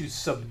church, to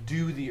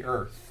subdue the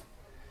earth.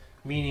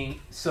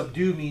 Meaning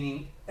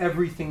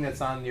everything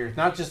that's on the earth.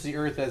 Not just the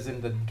earth as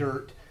in the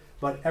dirt,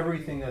 but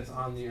everything that's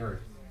on the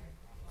earth.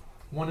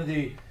 One of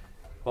the,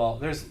 well,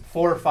 there's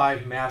 4 or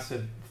 5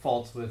 massive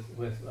faults with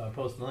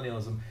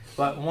postmillennialism,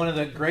 but one of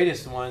the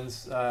greatest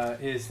ones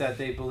is that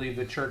they believe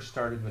the church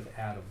started with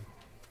Adam.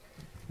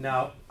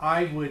 Now,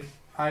 I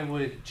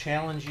would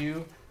challenge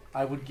you.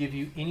 I would give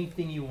you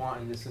anything you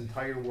want in this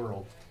entire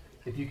world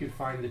if you could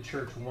find the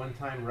church one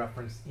time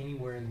referenced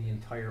anywhere in the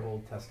entire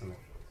Old Testament.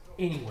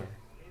 Anywhere.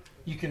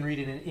 You can read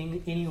it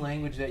in any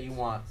language that you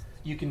want.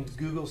 You can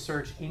Google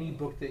search any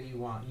book that you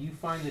want. You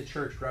find the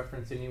church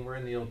referenced anywhere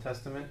in the Old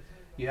Testament,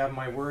 you have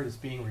my word, it's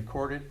being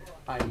recorded.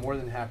 I am more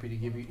than happy to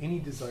give you any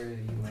desire that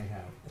you may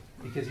have.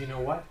 Because you know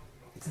what?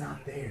 It's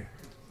not there.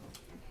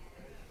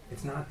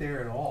 It's not there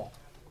at all.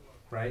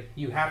 Right?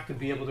 You have to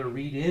be able to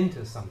read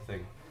into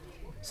something.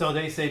 So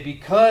they say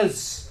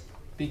because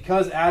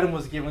Adam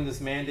was given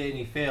this mandate and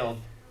he failed,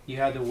 you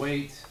had to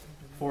wait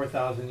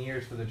 4,000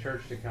 years for the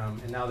church to come,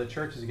 and now the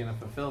church is going to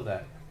fulfill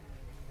that.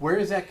 Where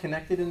is that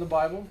connected in the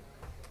Bible?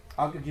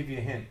 I'll give you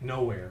a hint.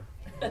 Nowhere.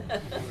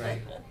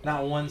 Right?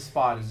 Not one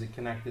spot is it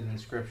connected in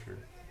Scripture.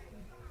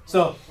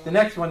 So the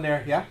next one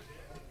there, yeah?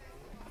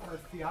 Are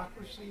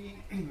theocracy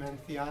and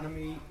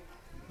theonomy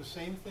the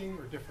same thing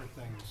or different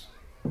things?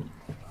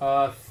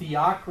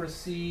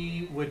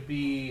 Theocracy would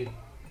be,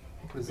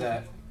 what is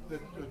that?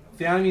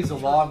 Theonomy is the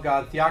law of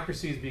God.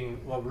 Theocracy is being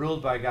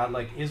ruled by God,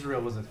 like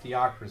Israel was a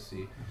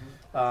theocracy.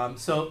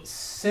 So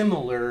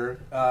similar,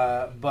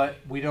 but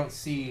we don't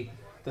see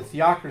the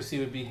theocracy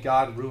would be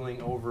God ruling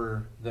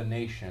over the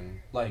nation,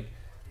 like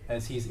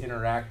as he's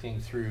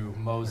interacting through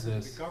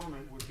Moses. The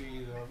government would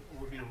be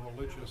a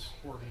religious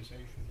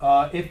organization.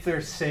 If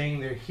they're saying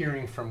they're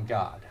hearing from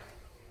God.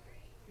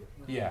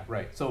 Yeah,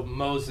 right. So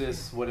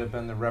Moses would have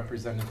been the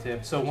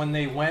representative. So when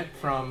they went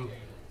from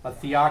a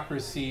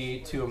theocracy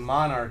to a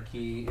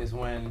monarchy is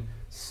when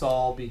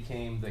Saul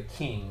became the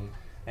king.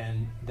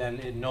 And then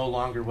it no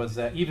longer was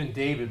that. Even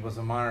David was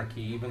a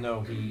monarchy, even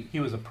though he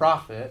was a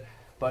prophet,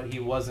 but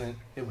it wasn't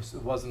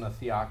a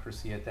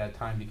theocracy at that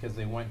time because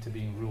they went to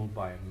being ruled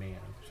by a man.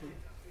 So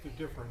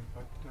they're different,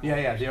 but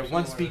They're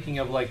one speaking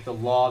of like the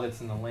law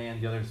that's in the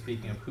land, the other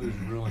speaking of who's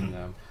ruling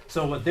them.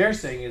 So what they're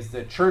saying is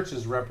the church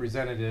is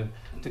representative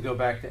to go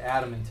back to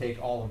Adam and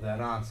take all of that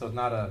on. So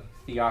not a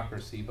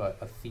theocracy, but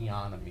a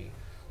theonomy.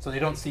 So they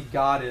don't see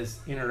God as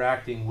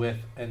interacting with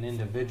an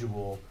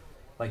individual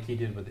like he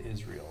did with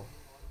Israel.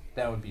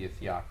 That would be a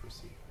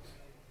theocracy.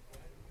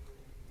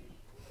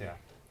 Yeah.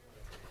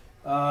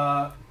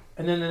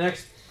 And then the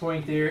next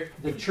point there,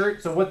 the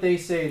church. So what they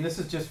say, and this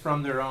is just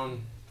from their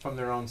own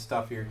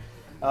stuff here.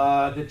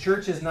 The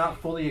church has not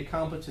fully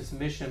accomplished its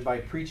mission by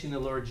preaching the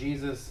Lord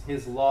Jesus,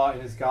 his law,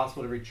 and his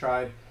gospel to every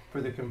tribe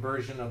for the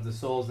conversion of the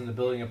souls and the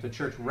building up the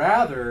church.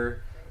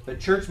 Rather, the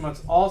church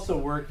must also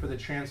work for the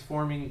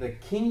transforming the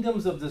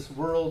kingdoms of this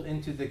world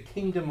into the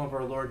kingdom of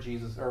our Lord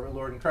Jesus, our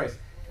Lord in Christ.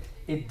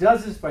 It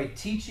does this by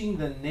teaching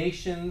the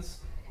nations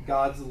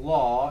God's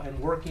law and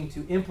working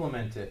to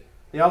implement it.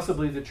 They also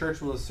believe the church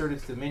will assert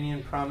its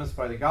dominion promised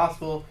by the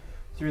gospel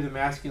through the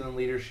masculine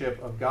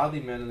leadership of godly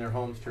men in their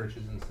homes,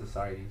 churches, and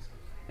societies.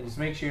 And just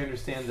make sure you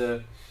understand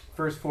the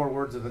first 4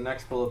 words of the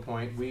next bullet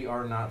point. We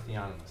are not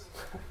theonomous.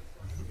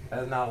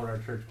 That is not what our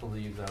church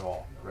believes at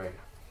all, right?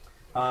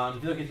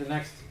 If you look at the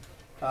next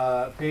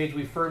page,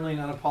 we firmly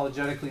and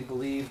unapologetically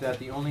believe that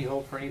the only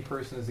hope for any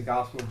person is the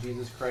gospel of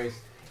Jesus Christ,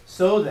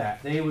 so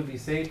that they would be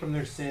saved from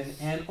their sin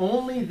and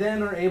only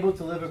then are able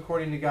to live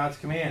according to God's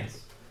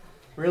commands.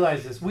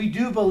 Realize this. We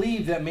do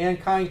believe that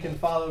mankind can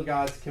follow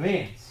God's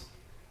commands,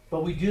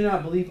 but we do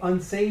not believe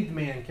unsaved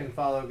man can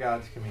follow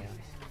God's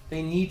commands.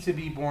 They need to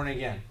be born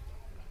again.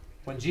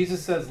 When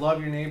Jesus says,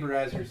 love your neighbor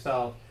as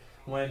yourself,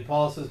 when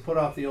Paul says, put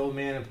off the old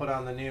man and put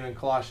on the new in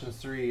Colossians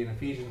 3 and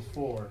Ephesians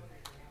 4,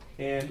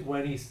 and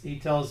when he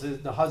tells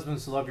the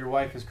husbands to love your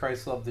wife as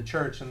Christ loved the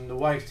church, and the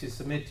wives to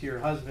submit to your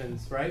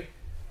husbands, right?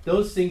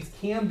 Those things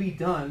can be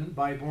done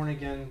by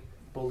born-again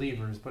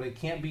believers, but it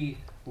can't be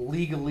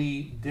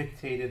legally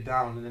dictated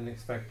down and then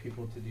expect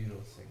people to do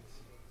those things.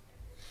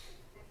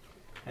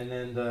 And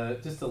then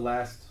the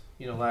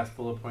last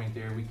bullet point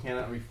there, we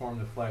cannot reform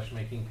the flesh,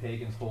 making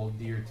pagans hold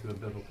dear to a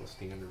biblical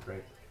standard,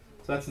 right?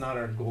 So that's not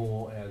our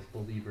goal as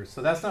believers.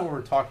 So that's not what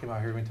we're talking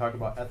about here when we talk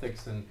about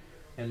ethics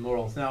and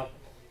morals. Now,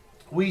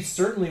 we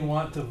certainly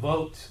want to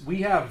vote.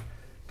 We have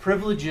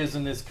privileges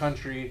in this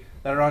country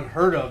that are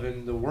unheard of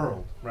in the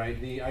world, right?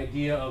 The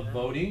idea of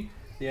voting,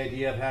 the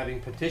idea of having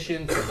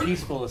petitions or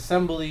peaceful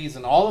assemblies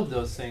and all of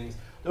those things,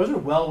 those are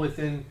well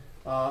within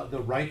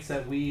the rights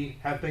that we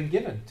have been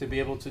given to be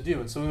able to do.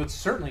 And so we would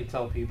certainly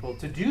tell people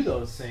to do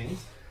those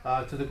things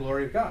to the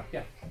glory of God.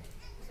 Yeah?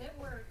 Is that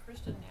where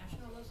Christian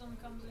nationalism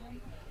comes in?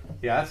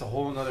 Yeah, that's a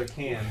whole other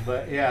can.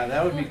 But yeah,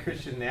 that would be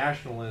Christian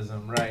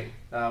nationalism, right?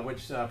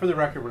 Which, for the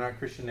record, we're not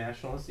Christian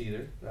nationalists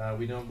either.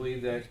 We don't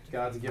believe that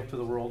God's gift to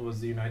the world was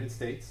the United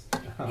States.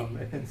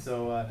 And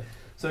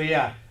so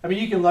yeah, I mean,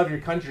 you can love your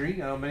country.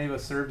 Many of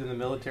us served in the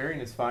military,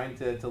 and it's fine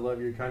to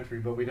love your country,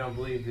 but we don't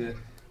believe that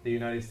the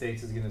United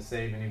States is going to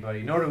save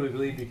anybody. Nor do we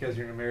believe because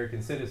you're an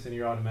American citizen,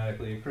 you're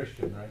automatically a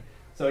Christian, right?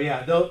 So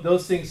yeah,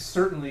 those things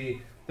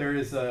certainly, there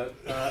is a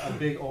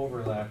big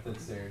overlap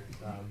that's there.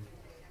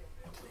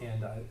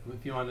 And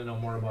if you want to know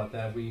more about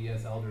that, we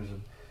as elders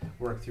have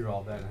worked through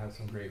all that and have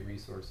some great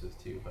resources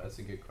too. But that's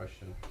a good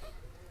question.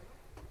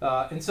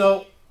 And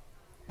so,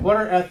 what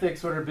are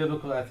ethics? What are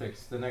biblical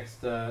ethics? The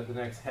next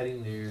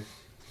heading there.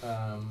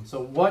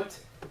 So what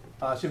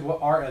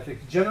are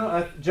ethics?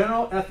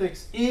 General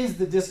ethics is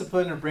the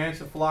discipline or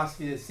branch of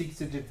philosophy that seeks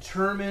to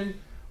determine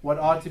what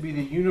ought to be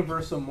the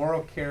universal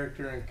moral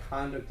character and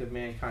conduct of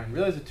mankind.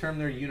 Realize the term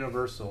there,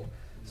 universal.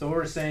 So what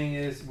we're saying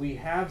is we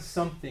have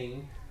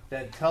something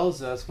that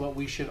tells us what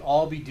we should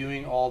all be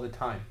doing all the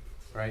time,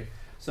 right?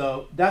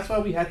 So that's why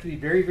we have to be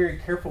very, very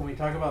careful when we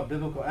talk about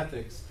biblical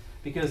ethics,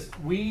 because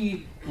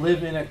we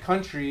live in a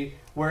country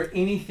where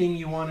anything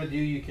you want to do,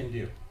 you can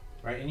do,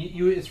 right? And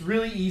it's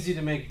really easy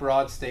to make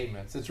broad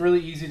statements. It's really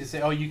easy to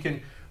say, oh, you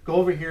can go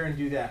over here and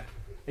do that,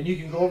 and you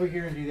can go over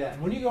here and do that.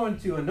 And when you go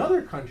into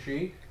another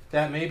country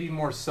that may be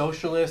more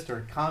socialist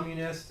or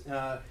communist,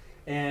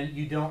 and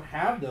you don't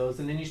have those,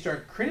 and then you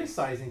start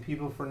criticizing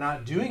people for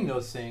not doing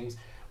those things,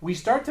 we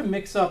start to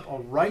mix up a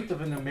right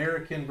of an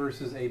American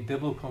versus a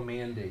biblical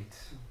mandate.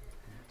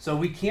 So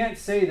we can't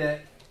say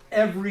that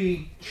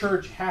every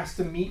church has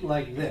to meet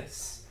like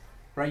this,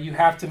 right? You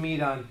have to meet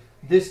on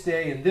this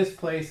day in this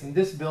place in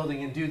this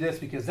building and do this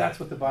because that's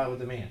what the Bible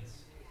demands,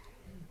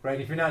 right?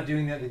 If you're not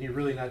doing that, then you're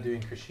really not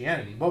doing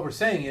Christianity. What we're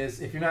saying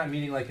is, if you're not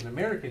meeting like an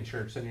American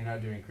church, then you're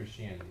not doing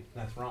Christianity.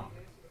 That's wrong,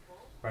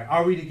 right?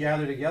 Are we to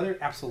gather together?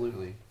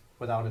 Absolutely,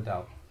 without a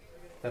doubt.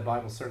 The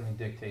Bible certainly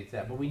dictates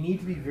that. But we need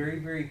to be very,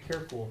 very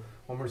careful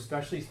when we're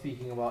especially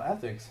speaking about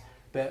ethics,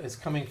 that it's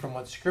coming from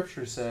what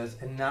Scripture says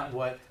and not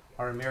what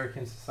our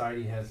American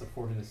society has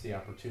afforded us the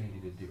opportunity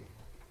to do.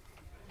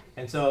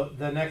 And so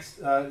the next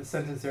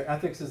sentence there,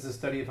 ethics is the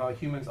study of how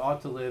humans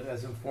ought to live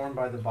as informed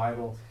by the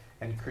Bible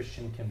and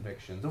Christian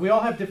convictions. And we all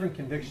have different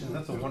convictions.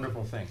 That's a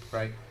wonderful thing,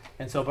 right?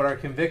 And so, but our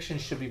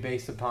convictions should be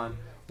based upon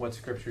what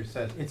Scripture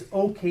says. It's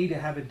okay to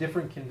have a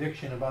different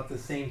conviction about the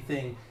same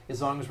thing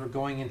as long as we're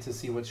going in to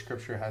see what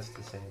Scripture has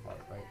to say about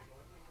it,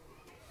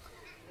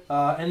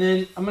 right? And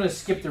then I'm going to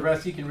skip the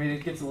rest. You can read it.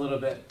 It gets a little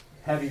bit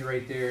heavy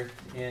right there,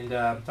 and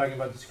talking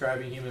about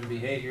describing human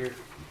behavior.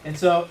 And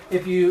so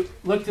if you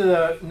look to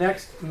the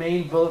next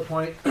main bullet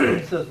point,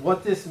 it says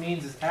what this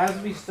means is as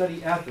we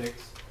study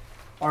ethics,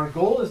 our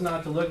goal is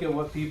not to look at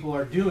what people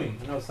are doing.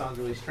 I know it sounds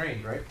really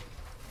strange, right?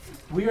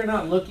 We are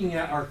not looking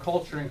at our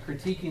culture and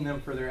critiquing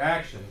them for their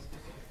actions.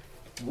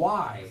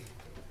 Why?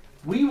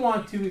 We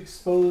want to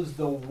expose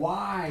the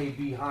why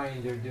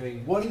behind their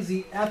doing. What is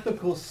the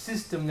ethical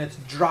system that's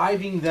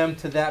driving them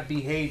to that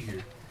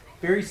behavior?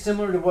 Very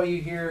similar to what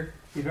you hear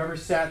if you've ever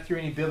sat through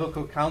any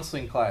biblical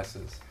counseling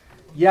classes.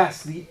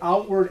 Yes, the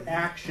outward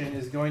action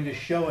is going to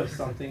show us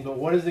something, but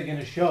what is it going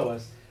to show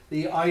us?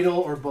 The idol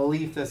or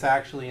belief that's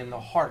actually in the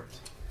heart.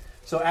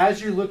 So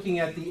as you're looking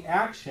at the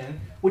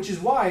action, which is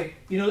why,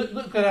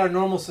 look at our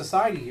normal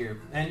society here,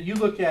 and you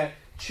look at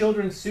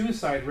children's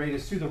suicide rate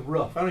is through the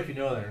roof. I don't know if you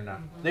know that or not.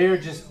 They are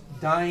just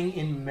dying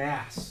in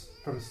mass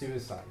from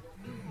suicide.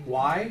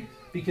 Why?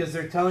 Because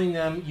they're telling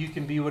them you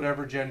can be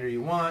whatever gender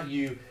you want,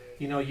 you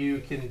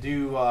can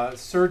do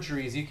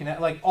surgeries, you can,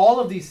 like all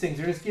of these things.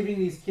 They're just giving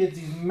these kids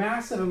these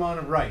massive amount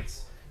of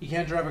rights. You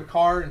can't drive a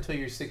car until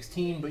you're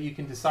 16, but you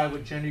can decide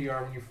what gender you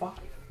are when you're 5.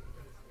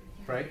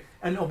 Right?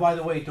 And oh, by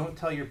the way, don't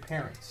tell your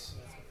parents.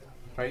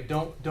 Right?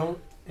 Don't.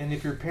 And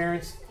if your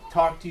parents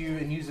talk to you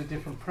and use a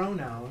different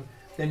pronoun,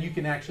 then you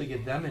can actually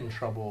get them in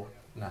trouble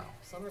now.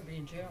 Some are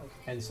being jailed.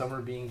 And some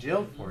are being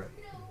jailed for it.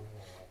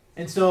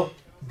 And so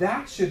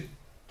that should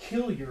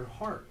kill your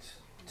heart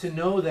to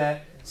know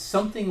that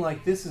something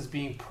like this is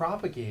being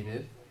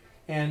propagated.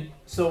 And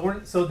so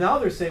now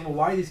they're saying, well,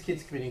 why are these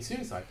kids committing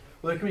suicide?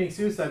 Well, they're committing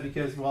suicide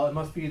because, well, it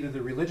must be either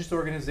the religious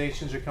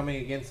organizations are coming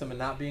against them and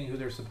not being who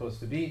they're supposed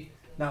to be,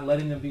 not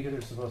letting them be who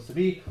they're supposed to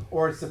be,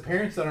 or it's the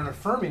parents that aren't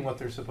affirming what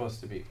they're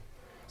supposed to be.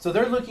 So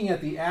they're looking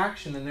at the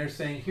action and they're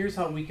saying, here's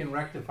how we can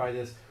rectify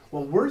this.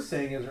 What we're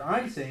saying is, or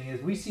I'm saying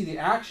is, we see the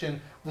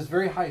action, this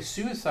very high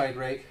suicide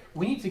rate.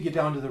 We need to get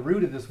down to the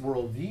root of this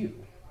worldview.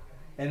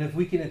 And if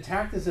we can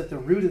attack this at the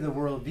root of the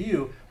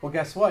worldview, well,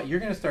 guess what? You're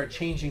going to start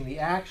changing the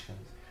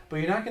actions. But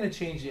you're not going to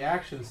change the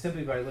actions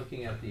simply by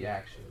looking at the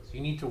actions.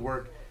 You need to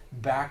work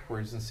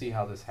backwards and see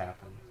how this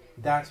happened.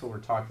 That's what we're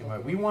talking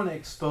about. We want to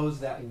expose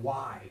that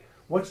why.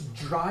 What's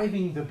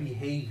driving the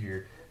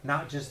behavior,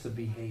 not just the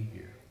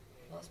behavior.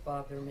 Plus,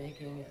 Bob, they're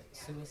making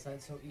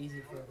suicide so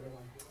easy for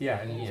everyone.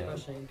 Yeah,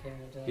 especially in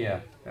Canada. Yeah,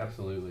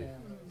 absolutely. Yeah.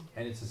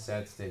 And it's a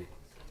sad state.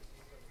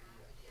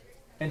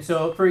 And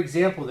so, for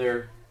example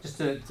there, just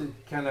to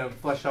kind of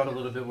flesh out a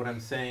little bit what I'm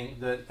saying,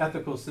 the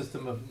ethical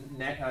system of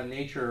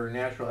nature or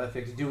natural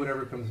ethics, do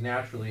whatever comes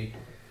naturally.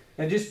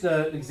 And just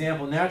an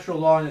example, natural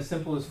law in its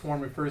simplest form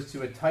refers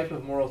to a type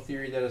of moral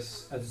theory that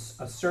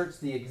asserts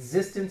the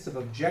existence of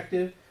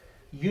objective,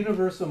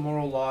 universal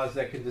moral laws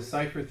that can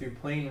decipher through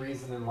plain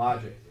reason and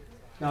logic.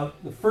 Now,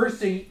 the first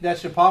thing that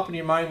should pop in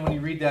your mind when you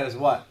read that is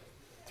what?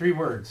 3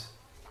 words.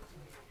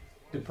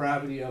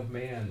 Depravity of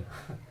man.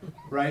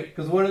 Right?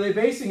 Because what are they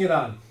basing it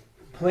on?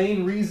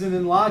 Plain reason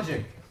and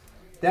logic.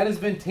 That has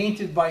been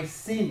tainted by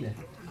sin.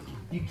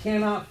 You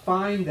cannot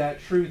find that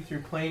truth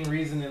through plain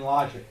reason and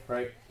logic,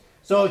 right?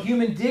 So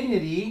human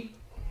dignity,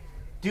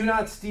 do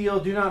not steal,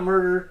 do not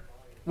murder,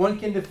 one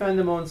can defend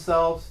their own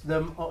selves,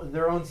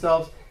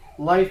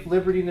 life,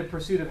 liberty, and the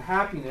pursuit of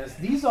happiness.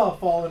 These all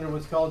fall under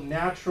what's called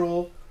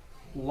natural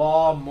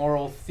law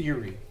moral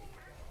theory.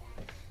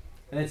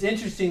 And it's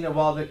interesting that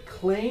while the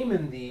claim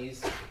in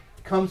these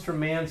comes from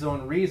man's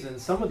own reason,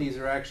 some of these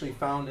are actually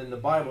found in the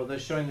Bible,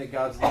 thus showing that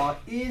God's law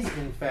is,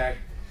 in fact,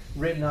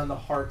 written on the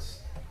hearts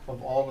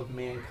of all of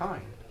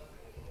mankind.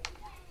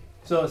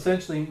 So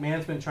essentially,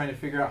 man's been trying to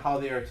figure out how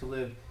they are to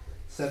live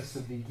since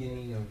the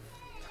beginning of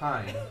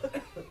time.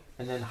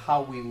 And then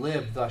how we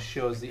live thus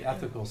shows the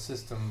ethical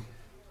system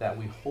that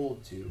we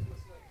hold to.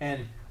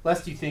 And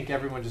lest you think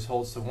everyone just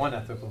holds to one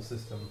ethical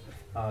system,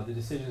 the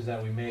decisions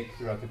that we make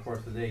throughout the course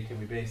of the day can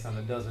be based on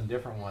a dozen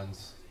different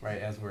ones,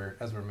 right, as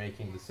we're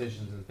making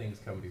decisions and things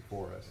come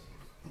before us.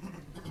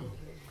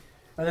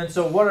 And then,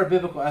 so what are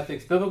biblical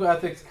ethics? Biblical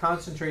ethics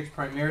concentrates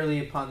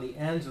primarily upon the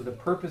ends or the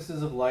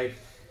purposes of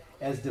life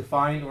as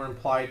defined or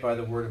implied by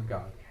the Word of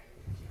God.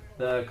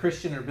 The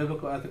Christian or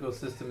biblical ethical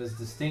system is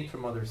distinct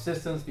from other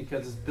systems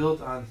because it's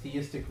built on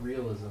theistic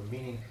realism,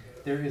 meaning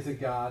there is a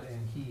God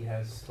and He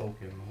has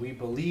spoken. We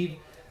believe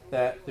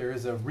that there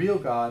is a real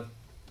God,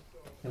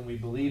 and we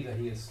believe that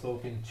He has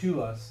spoken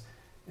to us,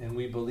 and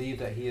we believe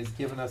that He has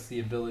given us the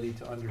ability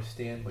to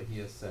understand what He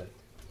has said.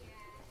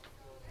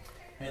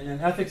 And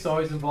then ethics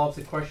always involves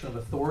the question of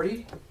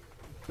authority.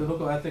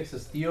 Biblical ethics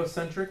is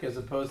theocentric as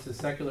opposed to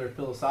secular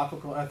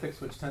philosophical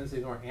ethics, which tends to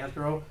ignore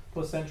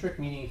anthropocentric,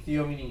 meaning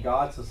theo meaning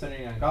God, so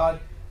centering on God,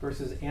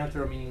 versus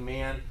anthro meaning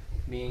man,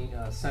 being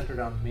centered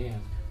on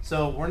man.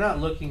 So we're not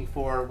looking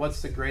for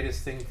what's the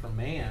greatest thing for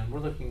man, we're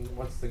looking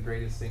what's the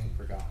greatest thing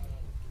for God.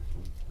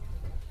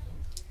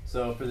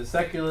 So for the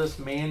secularist,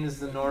 man is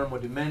the norm,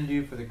 what do men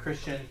do? For the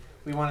Christian,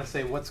 we want to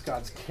say what's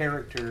God's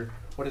character,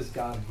 what does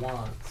God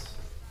want?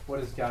 What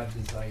does God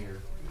desire?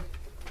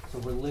 So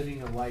we're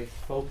living a life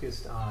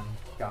focused on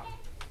God.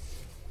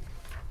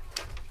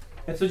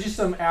 And so just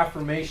some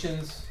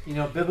affirmations.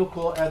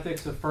 Biblical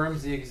ethics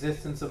affirms the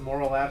existence of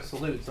moral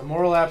absolutes. So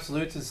moral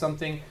absolutes is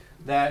something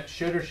that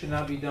should or should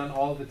not be done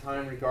all the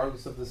time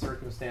regardless of the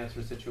circumstance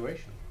or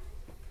situation.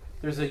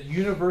 There's a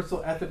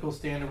universal ethical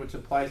standard which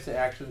applies to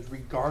actions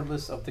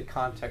regardless of the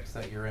context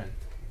that you're in.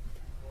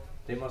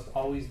 They must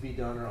always be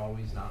done or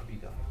always not be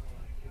done.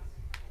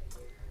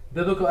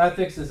 Biblical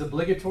ethics is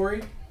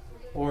obligatory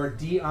or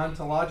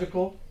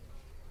deontological.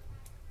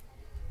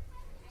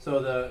 So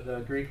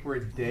the Greek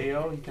word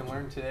deo, you can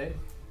learn today,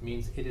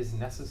 means it is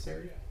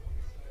necessary.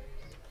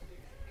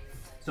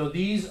 So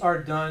these are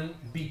done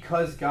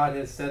because God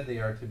has said they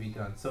are to be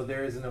done. So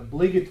there is an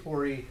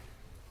obligatory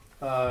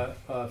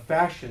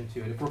fashion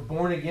to it. If we're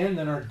born again,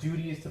 then our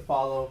duty is to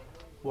follow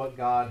what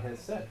God has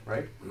said,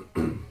 right?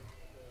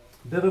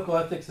 Biblical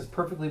ethics is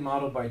perfectly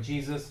modeled by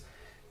Jesus.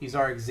 He's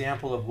our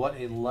example of what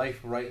a life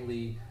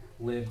rightly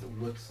lived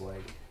looks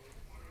like.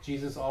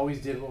 Jesus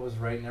always did what was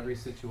right in every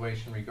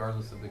situation,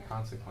 regardless of the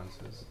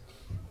consequences.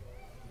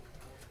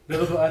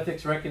 Biblical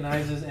ethics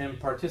recognizes and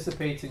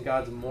participates in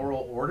God's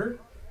moral order.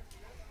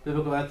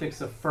 Biblical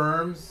ethics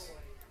affirms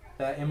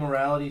that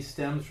immorality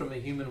stems from the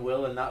human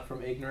will and not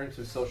from ignorance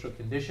or social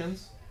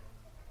conditions.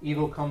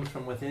 Evil comes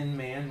from within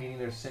man, meaning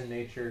their sin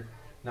nature,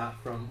 not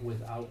from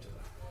without.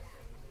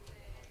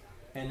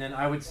 And then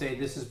I would say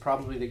this is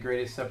probably the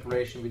greatest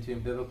separation between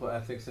biblical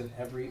ethics and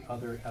every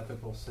other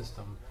ethical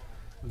system.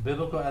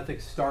 Biblical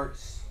ethics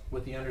starts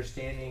with the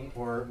understanding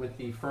or with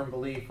the firm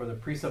belief or the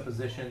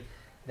presupposition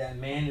that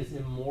man is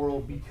immoral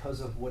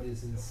because of what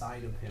is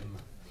inside of him.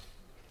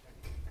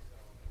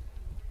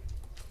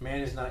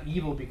 Man is not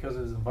evil because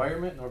of his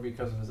environment nor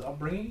because of his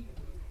upbringing.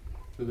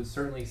 We would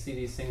certainly see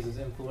these things as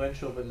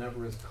influential but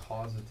never as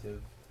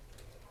causative.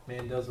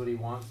 Man does what he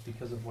wants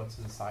because of what's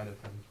inside of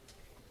him.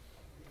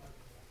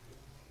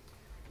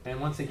 And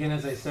once again,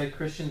 as I said,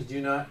 Christians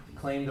do not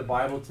claim the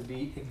Bible to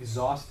be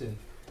exhaustive,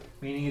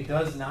 meaning it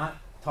does not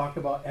talk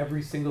about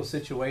every single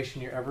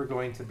situation you're ever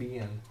going to be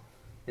in.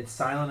 It's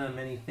silent on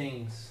many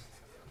things.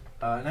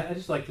 And I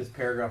just like this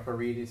paragraph I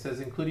read. It says,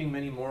 including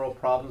many moral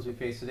problems we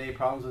face today,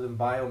 problems within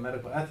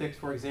biomedical ethics,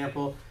 for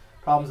example,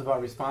 problems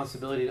about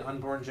responsibility to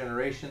unborn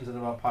generations and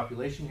about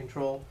population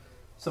control.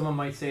 Someone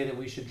might say that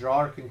we should draw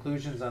our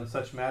conclusions on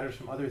such matters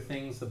from other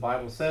things the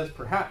Bible says,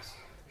 perhaps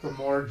from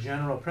more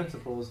general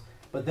principles.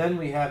 But then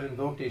we have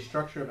invoked a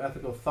structure of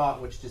ethical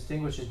thought which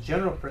distinguishes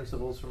general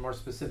principles from more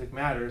specific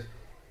matters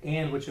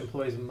and which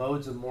employs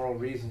modes of moral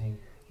reasoning.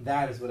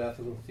 That is what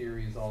ethical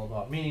theory is all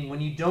about. Meaning,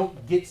 when you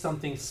don't get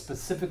something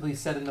specifically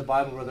said in the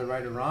Bible, whether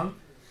right or wrong,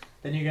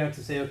 then you're going to have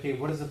to say, okay,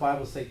 what does the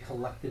Bible say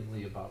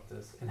collectively about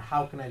this? And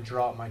how can I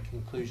draw out my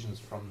conclusions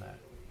from that?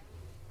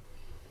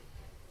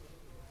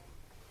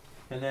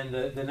 And then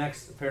the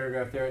next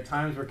paragraph there, at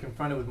times we're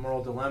confronted with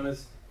moral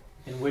dilemmas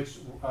in which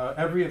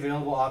every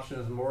available option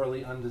is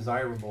morally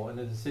undesirable and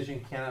a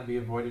decision cannot be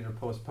avoided or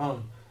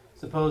postponed.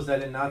 Suppose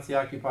that in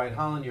Nazi-occupied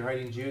Holland you're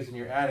hiding Jews in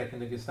your attic and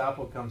the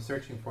Gestapo comes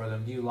searching for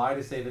them. Do you lie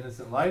to save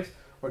innocent lives,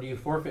 or do you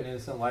forfeit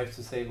innocent lives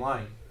to save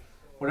lying?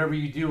 Whatever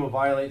you do will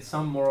violate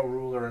some moral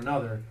rule or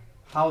another.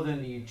 How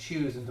then do you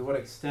choose, and to what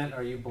extent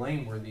are you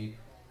blameworthy?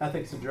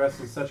 Ethics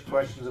addresses such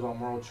questions about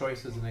moral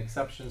choices and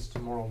exceptions to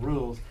moral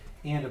rules,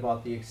 and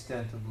about the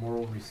extent of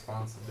moral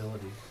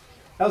responsibility.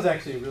 That was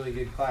actually a really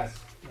good class,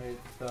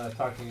 right?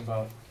 Talking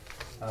about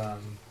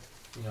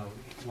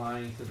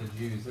lying to the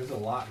Jews. There's a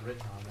lot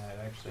written on that.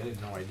 Actually, I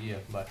had no idea,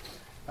 but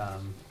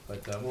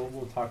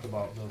we'll talk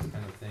about those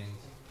kind of things.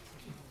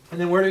 And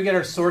then where do we get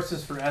our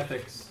sources for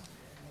ethics?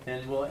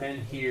 And we'll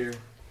end here.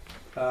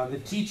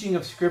 The teaching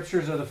of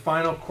scriptures are the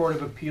final court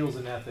of appeals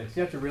in ethics.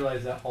 You have to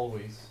realize that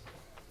always.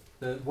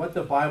 What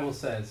the Bible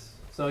says.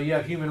 So you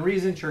have human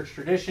reason, church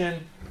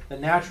tradition, the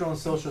natural and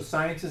social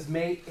sciences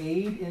may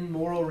aid in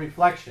moral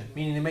reflection,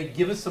 meaning they may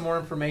give us some more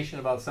information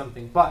about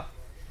something, but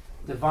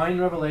divine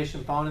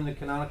revelation found in the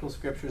canonical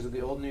scriptures of the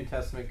Old and New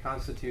Testament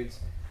constitutes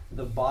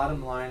the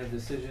bottom line of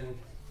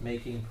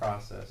decision-making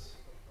process.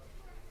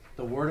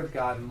 The Word of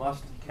God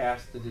must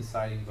cast the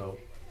deciding vote.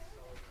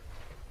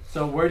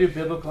 So where do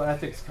biblical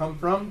ethics come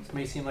from? It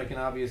may seem like an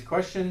obvious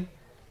question,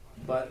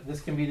 but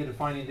this can be the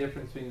defining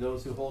difference between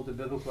those who hold to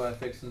biblical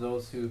ethics and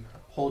those who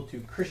hold to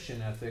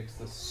Christian ethics,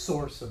 the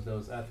source of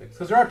those ethics.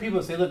 Because there are people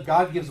that say, look,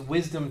 God gives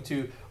wisdom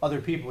to other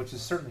people, which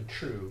is certainly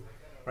true,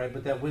 right?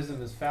 But that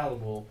wisdom is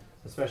fallible,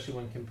 especially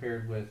when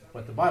compared with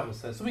what the Bible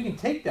says. So we can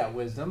take that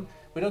wisdom.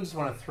 We don't just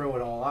want to throw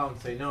it all out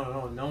and say, no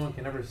one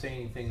can ever say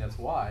anything that's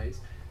wise.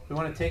 We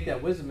want to take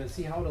that wisdom and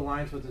see how it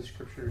aligns with what the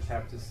scriptures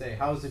have to say.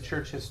 How has the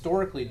church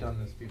historically done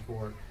this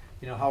before?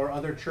 How are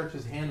other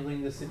churches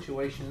handling this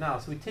situation now?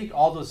 So we take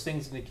all those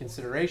things into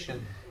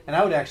consideration. And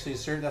I would actually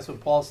assert that's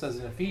what Paul says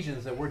in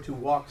Ephesians, that we're to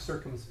walk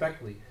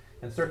circumspectly.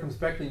 And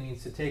circumspectly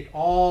means to take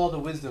all the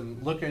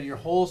wisdom, look at your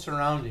whole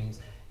surroundings,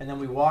 and then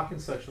we walk in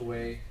such a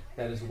way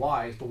that is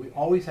wise. But we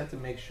always have to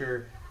make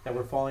sure that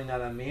we're falling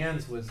not on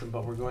man's wisdom,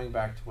 but we're going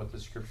back to what the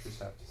scriptures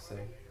have to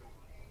say.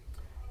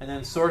 And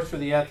then source for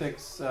the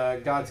ethics,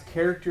 God's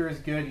character is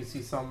good. You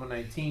see Psalm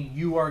 119,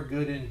 you are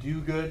good and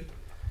do good.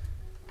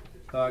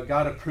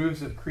 God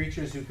approves of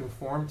creatures who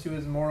conform to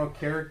his moral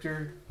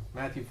character.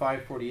 Matthew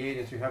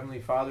 5:48, as your heavenly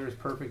Father is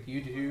perfect,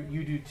 you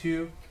do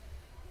too.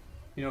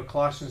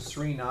 Colossians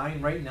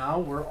 3:9, right now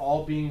we're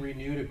all being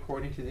renewed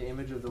according to the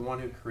image of the one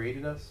who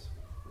created us.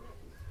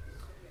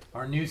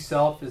 Our new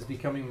self is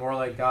becoming more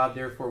like God,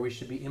 therefore we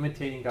should be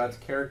imitating God's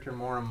character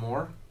more and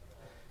more.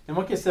 And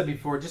like I said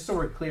before, just so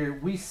we're clear,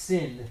 we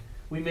sin,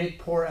 we make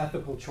poor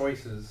ethical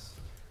choices.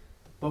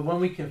 But when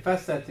we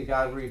confess that to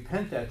God, we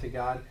repent that to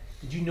God,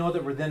 did you know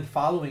that we're then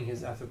following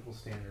his ethical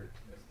standard?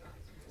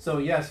 So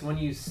yes, when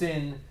you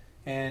sin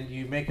and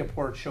you make a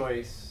poor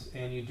choice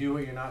and you do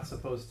what you're not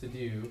supposed to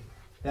do,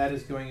 that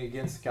is going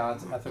against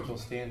God's ethical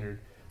standard.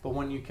 But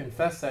when you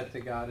confess that to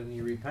God and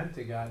you repent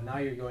to God, now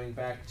you're going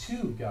back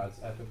to God's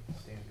ethical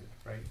standard,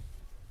 right?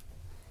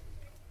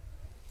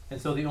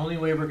 And so the only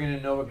way we're going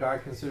to know what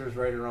God considers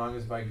right or wrong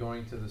is by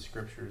going to the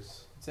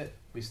scriptures. That's it.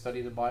 We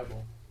study the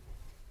Bible.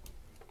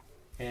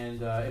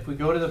 And if we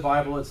go to the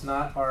Bible, it's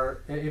not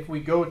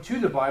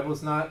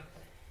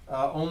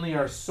only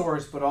our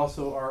source, but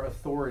also our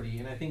authority.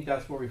 And I think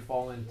that's where we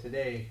fall in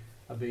today.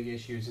 A big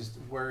issue is just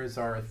where is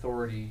our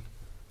authority?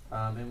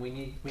 And we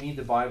need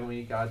the Bible. We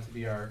need God to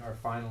be our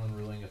final and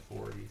ruling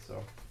authority.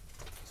 So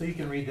you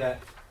can read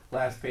that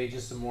last page,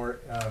 just some more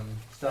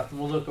stuff, and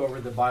we'll look over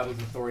the Bible's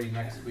authority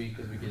next week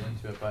as we get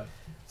into it. But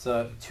it's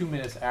 2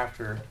 minutes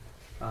after.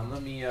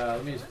 Let me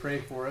just pray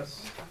for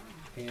us,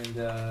 and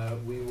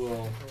we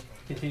will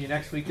continue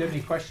next week. If you have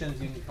any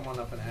questions, you can come on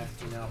up and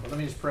ask me now. But let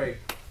me just pray.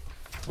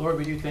 Lord,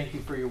 we do thank you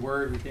for your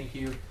word. We thank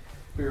you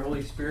for your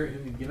Holy Spirit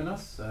whom you've given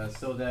us,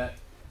 so that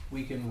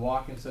we can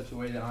walk in such a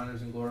way that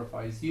honors and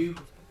glorifies you.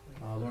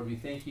 Lord, we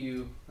thank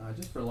you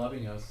just for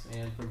loving us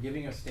and for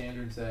giving us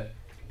standards that,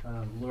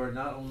 Lord,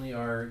 not only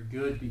are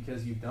good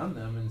because you've done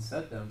them and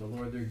set them, but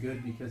Lord, they're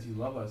good because you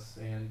love us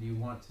and you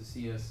want to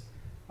see us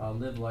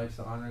live lives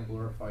to honor and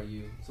glorify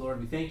you. So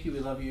Lord, we thank you, we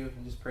love you,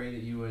 and just pray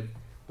that you would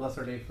bless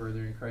our day further.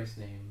 In Christ's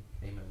name,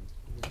 amen.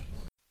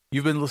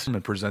 You've been listening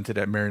and presented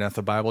at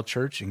Maranatha Bible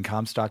Church in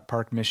Comstock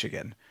Park,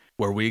 Michigan,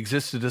 where we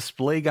exist to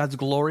display God's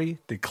glory,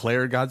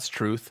 declare God's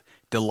truth,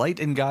 delight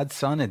in God's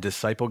Son, and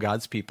disciple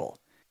God's people.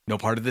 No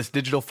part of this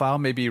digital file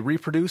may be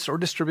reproduced or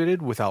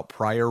distributed without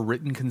prior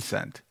written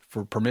consent.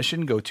 For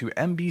permission, go to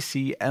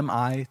mbcmi.org.